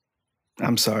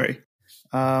I'm sorry.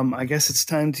 I guess it's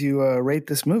time to rate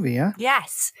this movie, yeah?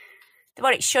 Yes.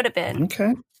 What it should have been.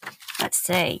 Okay. Let's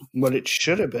see. What it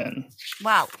should have been.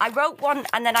 Well, I wrote one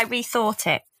and then I rethought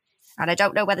it. And I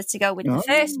don't know whether to go with the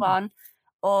first one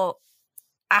or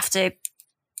after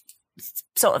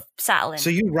sort of settling. So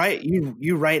you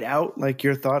write out like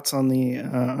your thoughts on the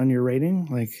on your rating?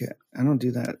 Like I don't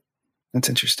do that. That's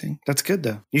interesting. That's good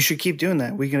though. You should keep doing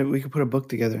that. We could put a book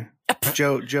together.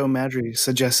 Joe Madry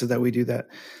suggested that we do that.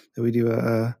 That we do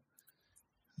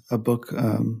a book.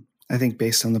 I think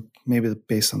based on the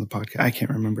podcast. I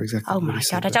can't remember exactly. Oh my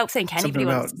God! I don't think anybody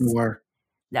wants noir.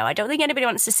 No, I don't think anybody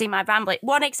wants to see my rambling.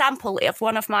 One example of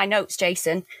one of my notes,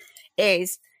 Jason,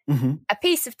 is a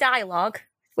piece of dialogue,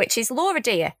 which is Laura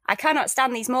dear, I cannot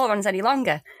stand these morons any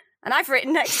longer, and I've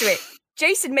written next to it.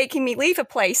 Jason making me leave a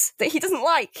place that he doesn't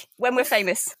like when we're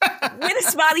famous with a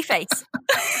smiley face.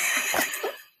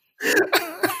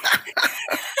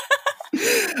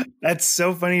 That's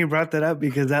so funny you brought that up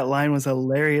because that line was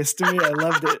hilarious to me. I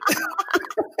loved it.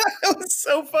 It was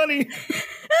so funny.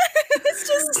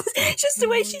 It's just the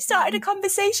way she started a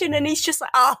conversation and he's just like,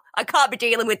 oh, I can't be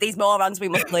dealing with these morons. We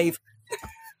must leave.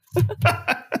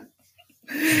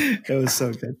 It was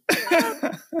so good.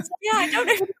 Yeah, I don't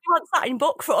know if he wants that in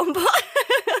book form, but...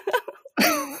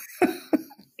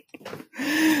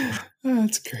 Oh,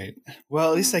 that's great. Well,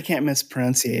 at least I can't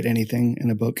mispronunciate anything in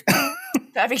a book.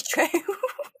 Very true.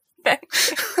 Very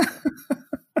true.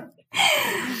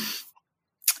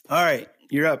 All right,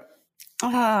 you're up.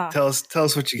 Tell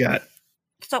us what you got.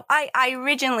 So I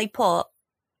originally put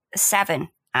 7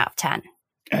 out of 10.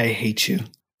 I hate you.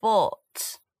 But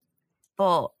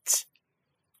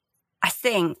I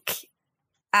think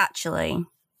actually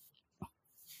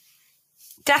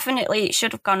definitely it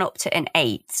should have gone up to an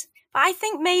 8. But I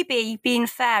think maybe being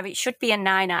fair, it should be a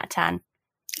 9 out of 10.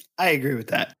 I agree with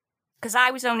that. Because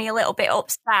I was only a little bit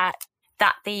upset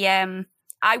that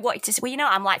I wanted to see, well, you know,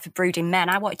 I'm like for Brooding Men.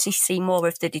 I wanted to see more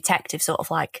of the detective sort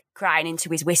of like crying into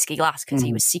his whiskey glass because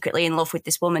he was secretly in love with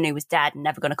this woman who was dead and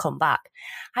never going to come back.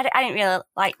 I didn't really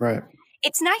like, right.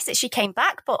 It's nice that she came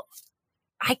back, but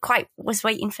I quite was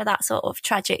waiting for that sort of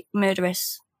tragic,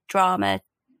 murderous drama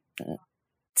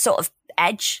sort of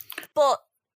edge, but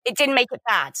it didn't make it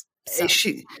bad. So.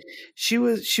 She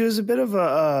was a bit of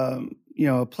a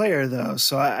player though,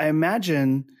 so I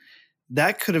imagine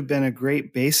that could have been a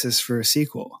great basis for a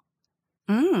sequel.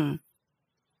 You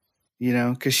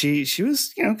know, because she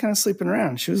was kind of sleeping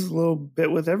around. She was a little bit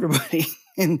with everybody,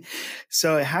 and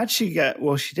so she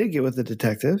did get with the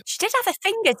detective. She did have her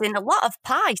fingers in a lot of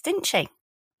pies, didn't she?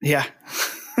 Yeah.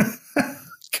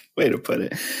 Way to put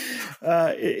it.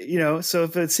 So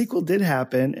if a sequel did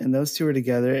happen and those two are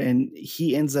together and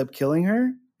he ends up killing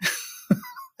her,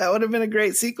 that would have been a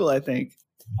great sequel, I think.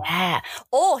 Yeah.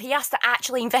 Or he has to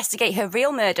actually investigate her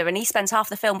real murder and he spends half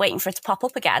the film waiting for it to pop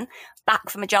up again, back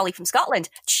from a jolly from Scotland.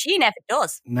 She never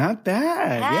does. Not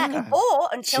bad, yeah. Or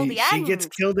until the end. She gets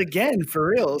killed again, for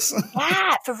reals.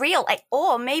 Yeah, for real.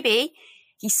 Or maybe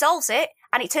he solves it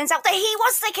and it turns out that he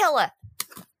was the killer.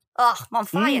 Oh, I'm on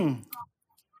fire.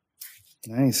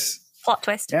 Nice. Plot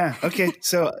twist. Yeah. Okay.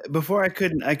 So before I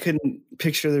couldn't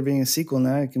picture there being a sequel.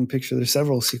 Now I can picture there's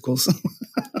several sequels.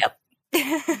 Yep.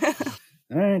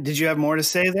 All right. Did you have more to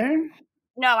say there?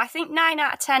 No, I think 9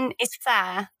 out of 10 is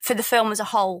fair for the film as a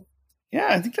whole. Yeah,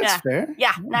 I think that's fair.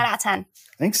 Yeah, 9 out of 10. I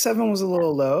think 7 was a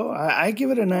little low. I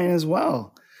give it a 9 as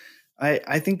well.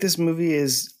 I think this movie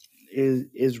is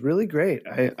really great.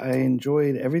 I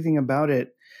enjoyed everything about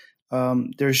it.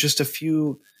 There's just a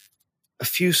few a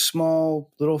few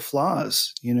small little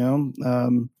flaws, you know.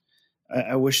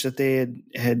 I wish that they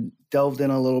had delved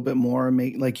in a little bit more,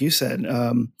 like you said,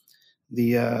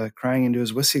 the crying into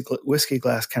his whiskey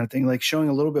glass kind of thing, like showing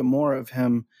a little bit more of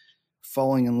him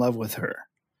falling in love with her.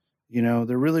 You know,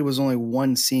 there really was only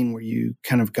one scene where you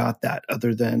kind of got that,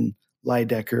 other than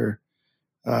Lydecker,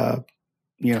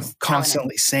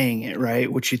 constantly saying it,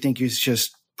 right? Which you think he's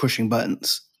just pushing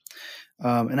buttons.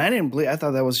 And I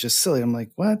thought that was just silly. I'm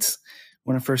like, what?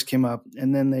 When it first came up.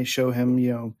 And then they show him,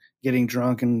 you know, getting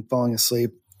drunk and falling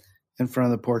asleep in front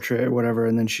of the portrait or whatever.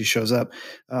 And then she shows up.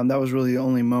 That was really the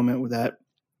only moment where that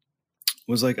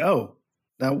was like, oh,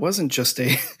 that wasn't just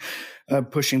a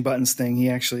pushing buttons thing. He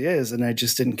actually is. And I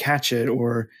just didn't catch it,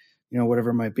 or, you know,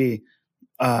 whatever it might be.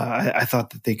 I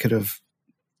thought that they could have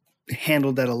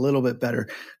handled that a little bit better.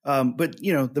 But,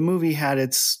 you know, the movie had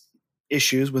its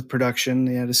issues with production.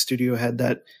 They had a studio head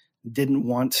that didn't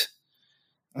want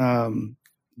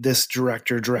this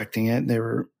director directing it. They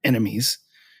were enemies.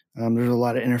 There's a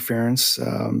lot of interference.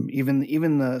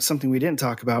 Even something we didn't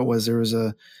talk about was there was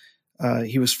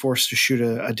he was forced to shoot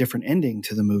a different ending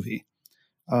to the movie.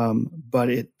 But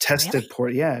it tested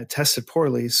poorly. Yeah, it tested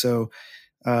poorly. So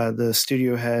the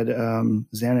studio head,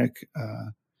 Zanuck,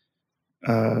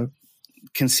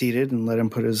 conceded and let him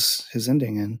put his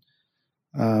ending in.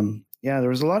 There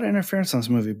was a lot of interference on this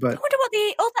movie, but I wonder what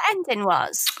the other ending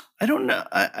was. I don't know.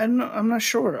 I'm not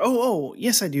sure. Oh,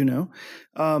 yes, I do know.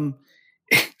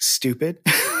 Stupid.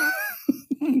 Stop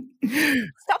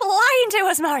lying to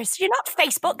us, Morris. You're not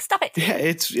Facebook. Stop it. Yeah,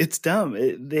 it's dumb.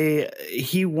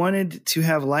 He wanted to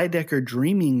have Lydecker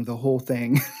dreaming the whole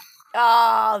thing.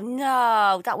 Oh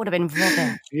no, that would have been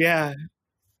rubbish.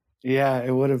 Yeah,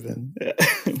 it would have been.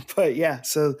 But yeah,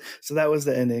 so that was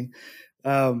the ending.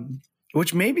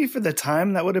 Which maybe for the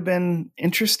time that would have been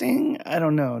interesting. I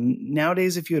don't know.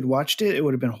 Nowadays, if you had watched it, it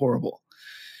would have been horrible.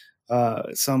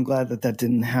 So I'm glad that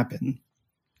didn't happen.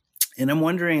 And I'm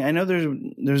wondering, I know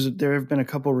there have been a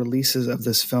couple releases of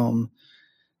this film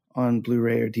on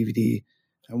Blu-ray or DVD.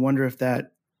 I wonder if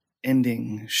that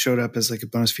ending showed up as like a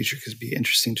bonus feature, because it'd be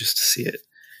interesting just to see it.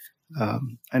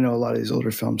 I know a lot of these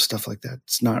older films, stuff like that,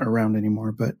 it's not around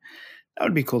anymore, but that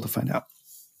would be cool to find out.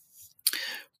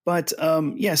 But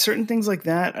certain things like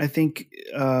that, I think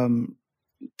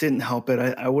didn't help it.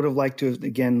 I would have liked to have,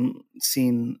 again,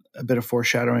 seen a bit of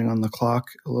foreshadowing on the clock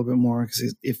a little bit more,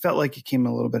 because it felt like it came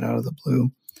a little bit out of the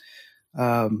blue.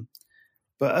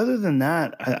 But other than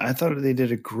that, I thought they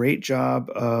did a great job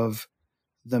of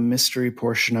the mystery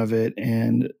portion of it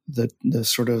and the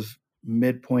sort of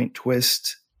midpoint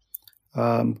twist,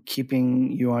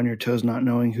 keeping you on your toes, not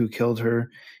knowing who killed her,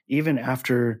 even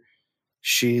after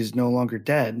she's no longer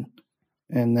dead,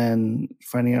 and then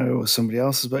finding out it was somebody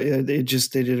else's. But they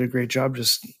did a great job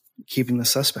just keeping the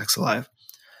suspects alive.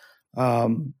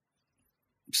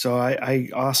 So I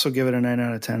also give it a 9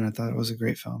 out of 10. I thought it was a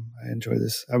great film. I enjoyed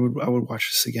this. I would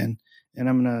watch this again, and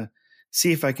I'm going to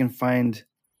see if I can find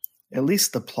at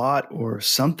least the plot or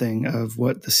something of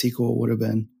what the sequel would have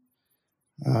been.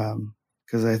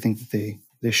 Cause I think that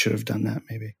they should have done that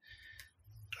maybe.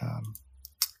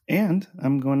 And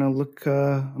I'm going to look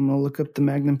up the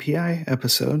Magnum PI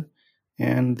episode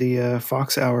and the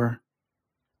Fox Hour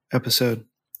episode.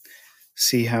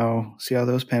 See how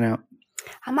those pan out.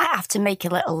 I might have to make a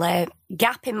little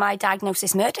gap in my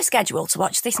Diagnosis Murder schedule to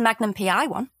watch this Magnum PI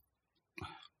one.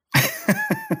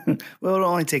 Well, it'll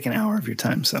only take an hour of your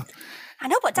time, so. I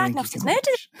know, but Diagnosis Murder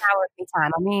is an hour of your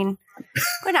time. I mean, I'm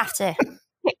going to have to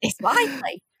pick this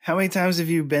wisely. How many times have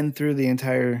you been through the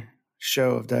entire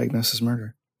show of Diagnosis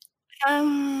Murder?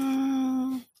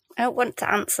 I don't want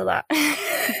to answer that.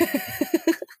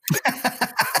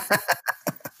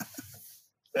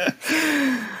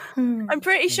 I'm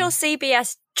pretty sure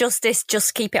CBS Justice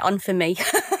just keep it on for me.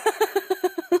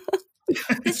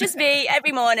 It's just me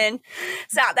every morning,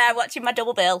 sat there watching my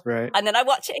double bill, right? And then I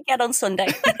watch it again on Sunday.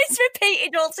 It's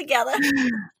repeated all together.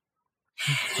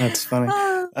 That's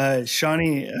funny.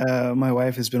 Shawnee, my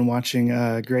wife, has been watching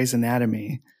Grey's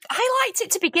Anatomy. I liked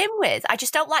it to begin with. I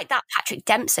just don't like that Patrick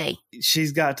Dempsey.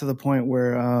 She's got to the point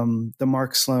where the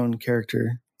Mark Sloan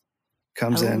character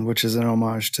comes in, which is an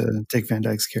homage to Dick Van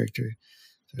Dyke's character.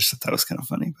 I just thought that was kind of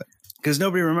funny, but because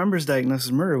nobody remembers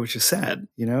Diagnosis Murder, which is sad.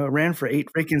 You know, it ran for 8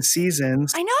 freaking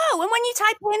seasons. I know. And when you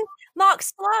type in Mark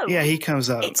Sloan, yeah, he comes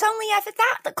up. It's only ever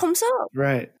that comes up.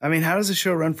 Right. I mean, how does a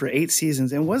show run for 8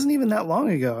 seasons? It wasn't even that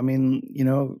long ago. I mean, you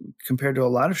know, compared to a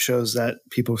lot of shows that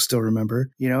people still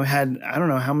remember, you know, had, I don't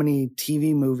know how many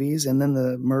TV movies and then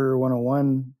the Murder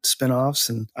 101 spinoffs.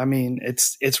 And I mean,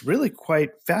 it's really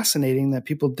quite fascinating that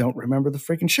people don't remember the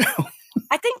freaking show.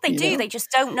 I think they do. They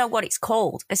just don't know what it's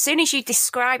called. As soon as you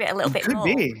describe it a little bit more,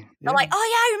 they're like, "Oh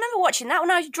yeah, I remember watching that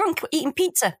when I was drunk eating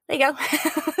pizza." There you go.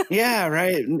 Yeah,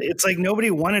 right. It's like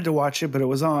nobody wanted to watch it, but it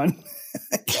was on.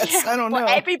 I don't know.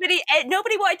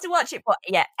 Nobody wanted to watch it, but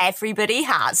yeah, everybody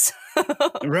has.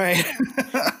 Right.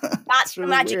 That's the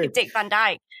magic of Dick Van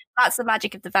Dyke. That's the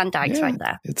magic of the Van Dykes right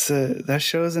there. It's that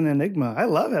show is an enigma. I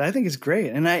love it. I think it's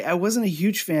great. And I wasn't a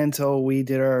huge fan until we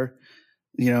did our,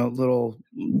 little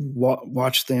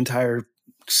watch the entire,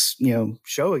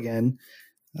 show again.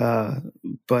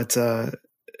 But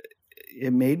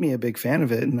it made me a big fan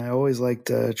of it. And I always liked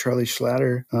Charlie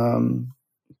Schlatter.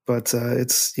 But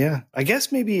I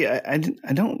guess maybe I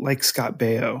don't like Scott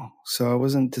Baio, so I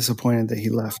wasn't disappointed that he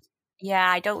left. Yeah,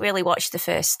 I don't really watch the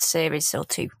first series, so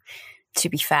to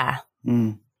be fair.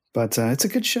 But it's a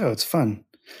good show. It's fun.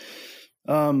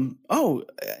 And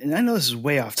I know this is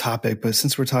way off topic, but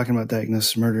since we're talking about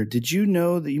Diagnosis Murder, did you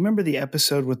know that you remember the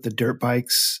episode with the dirt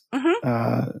bikes?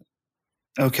 Mm-hmm.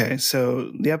 Okay,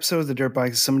 so the episode with the dirt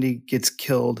bikes, somebody gets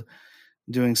killed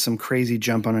doing some crazy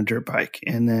jump on a dirt bike,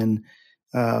 and then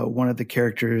one of the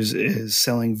characters is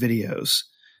selling videos,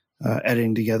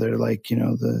 editing together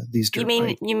these dirt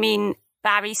bikes. You mean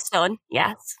Barry's son?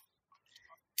 Yes.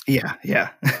 Yeah.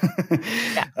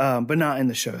 But not in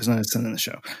the show. He's not his son in the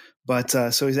show. But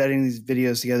so he's editing these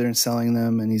videos together and selling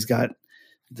them, and he's got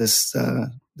this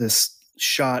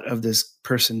shot of this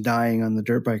person dying on the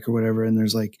dirt bike or whatever, and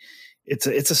there's it's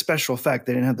a special effect.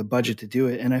 They didn't have the budget to do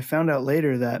it, and I found out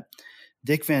later that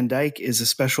Dick Van Dyke is a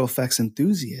special effects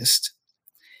enthusiast.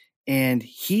 And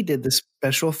he did the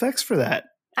special effects for that.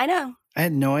 I know. I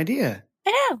had no idea.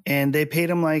 I know. And they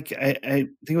paid him I think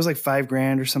it was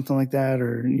 $5,000 or something like that,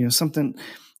 or something.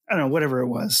 I don't know, whatever it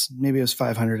was. Maybe it was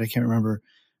 500. I can't remember.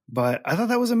 But I thought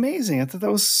that was amazing. I thought that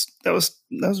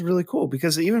was really cool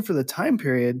because even for the time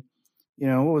period,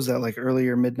 what was that,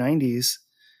 earlier mid 90s?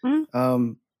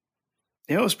 Mm-hmm.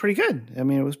 It was pretty good. I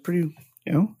mean, it was pretty.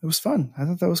 It was fun. I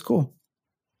thought that was cool.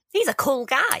 He's a cool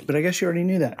guy. But I guess you already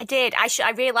knew that. I did. I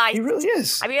realized. He really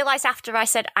is. I realized after I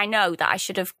said I know that I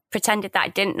should have pretended that I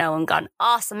didn't know and gone,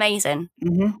 "Oh, it's amazing."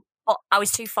 Mm-hmm. But I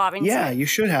was too far into it. Yeah, you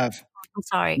should have. I'm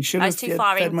sorry. You should have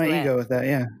fed my ego with that.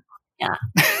 Yeah. Yeah.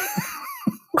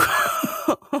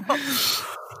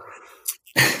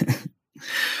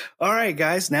 All right,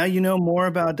 guys. Now you know more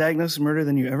about Diagnosis Murder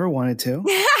than you ever wanted to.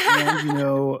 And you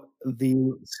know the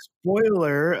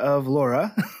spoiler of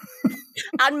Laura.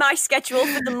 And my schedule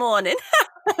for the morning.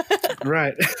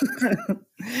 Right.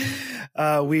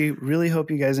 We really hope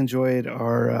you guys enjoyed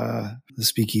our the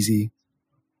Speakeasy.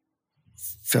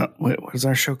 What is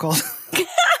our show called?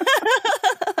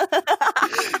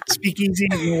 Speakeasy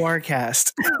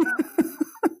Noircast.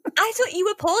 I thought you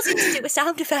were pausing to do a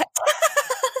sound effect.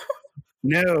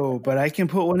 No, but I can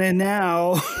put one in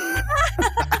now.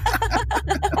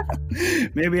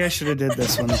 Maybe I should have did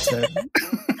this one instead.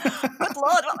 Good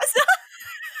Lord, what was that?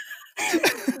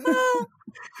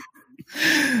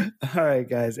 All right,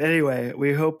 guys. Anyway,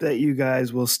 we hope that you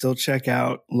guys will still check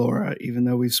out Laura, even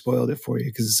though we've spoiled it for you,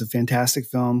 because it's a fantastic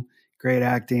film, great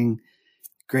acting,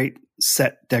 great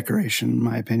set decoration, in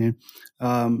my opinion.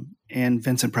 And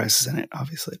Vincent Price is in it,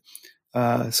 obviously.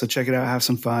 So check it out. Have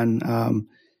some fun.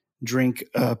 Drink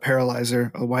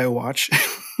Paralyzer, a Why Watch.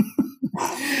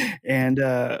 And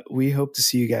we hope to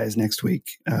see you guys next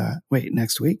week. Wait,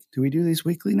 next week? Do we do these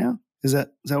weekly now? Is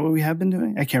that what we have been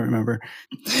doing? I can't remember.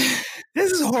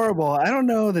 This is horrible. I don't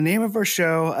know the name of our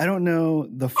show. I don't know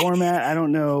the format. I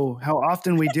don't know how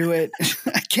often we do it.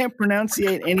 I can't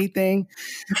pronunciate anything.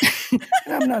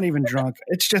 I'm not even drunk.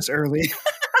 It's just early.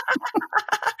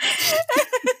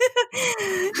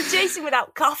 Jason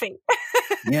without coffee.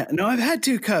 Yeah, no, I've had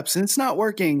 2 cups and it's not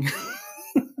working.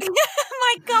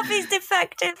 My coffee's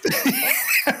defective.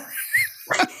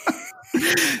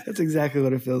 That's exactly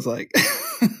what it feels like.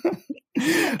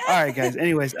 All right, guys.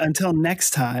 Anyways, until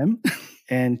next time.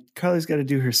 And Carly's got to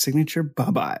do her signature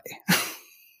bye-bye.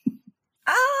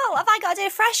 Oh, have I got to do a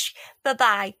fresh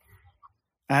bye-bye?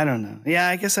 I don't know. Yeah,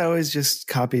 I guess I always just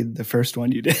copied the first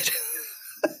one you did.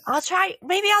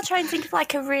 Maybe I'll try and think of a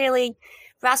really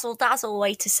razzle-dazzle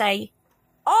way to say,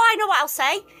 oh, I know what I'll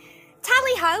say.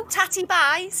 Tally-ho, tatty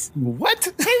buys. What?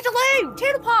 Toodaloo,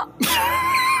 toodle-pop.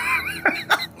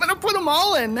 I'm going to put them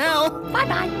all in now.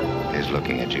 Bye-bye. He's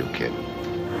looking at you, kid.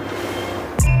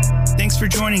 Thanks for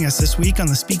joining us this week on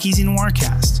the Speakeasy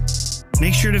Noircast.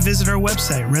 Make sure to visit our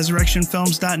website,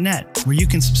 resurrectionfilms.net, where you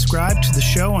can subscribe to the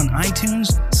show on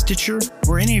iTunes, Stitcher,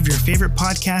 or any of your favorite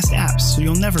podcast apps so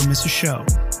you'll never miss a show.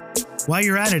 While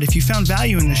you're at it, if you found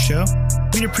value in the show,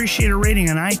 we'd appreciate a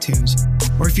rating on iTunes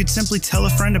or if you'd simply tell a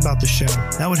friend about the show,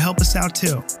 that would help us out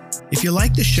too. If you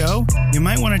like the show, you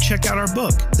might want to check out our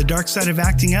book, The Dark Side of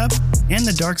Acting Up and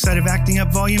The Dark Side of Acting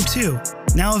Up Volume 2,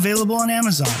 now available on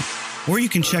Amazon. Or you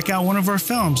can check out one of our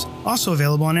films, also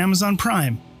available on Amazon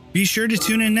Prime. Be sure to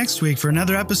tune in next week for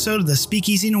another episode of the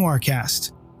Speakeasy Noir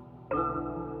Cast.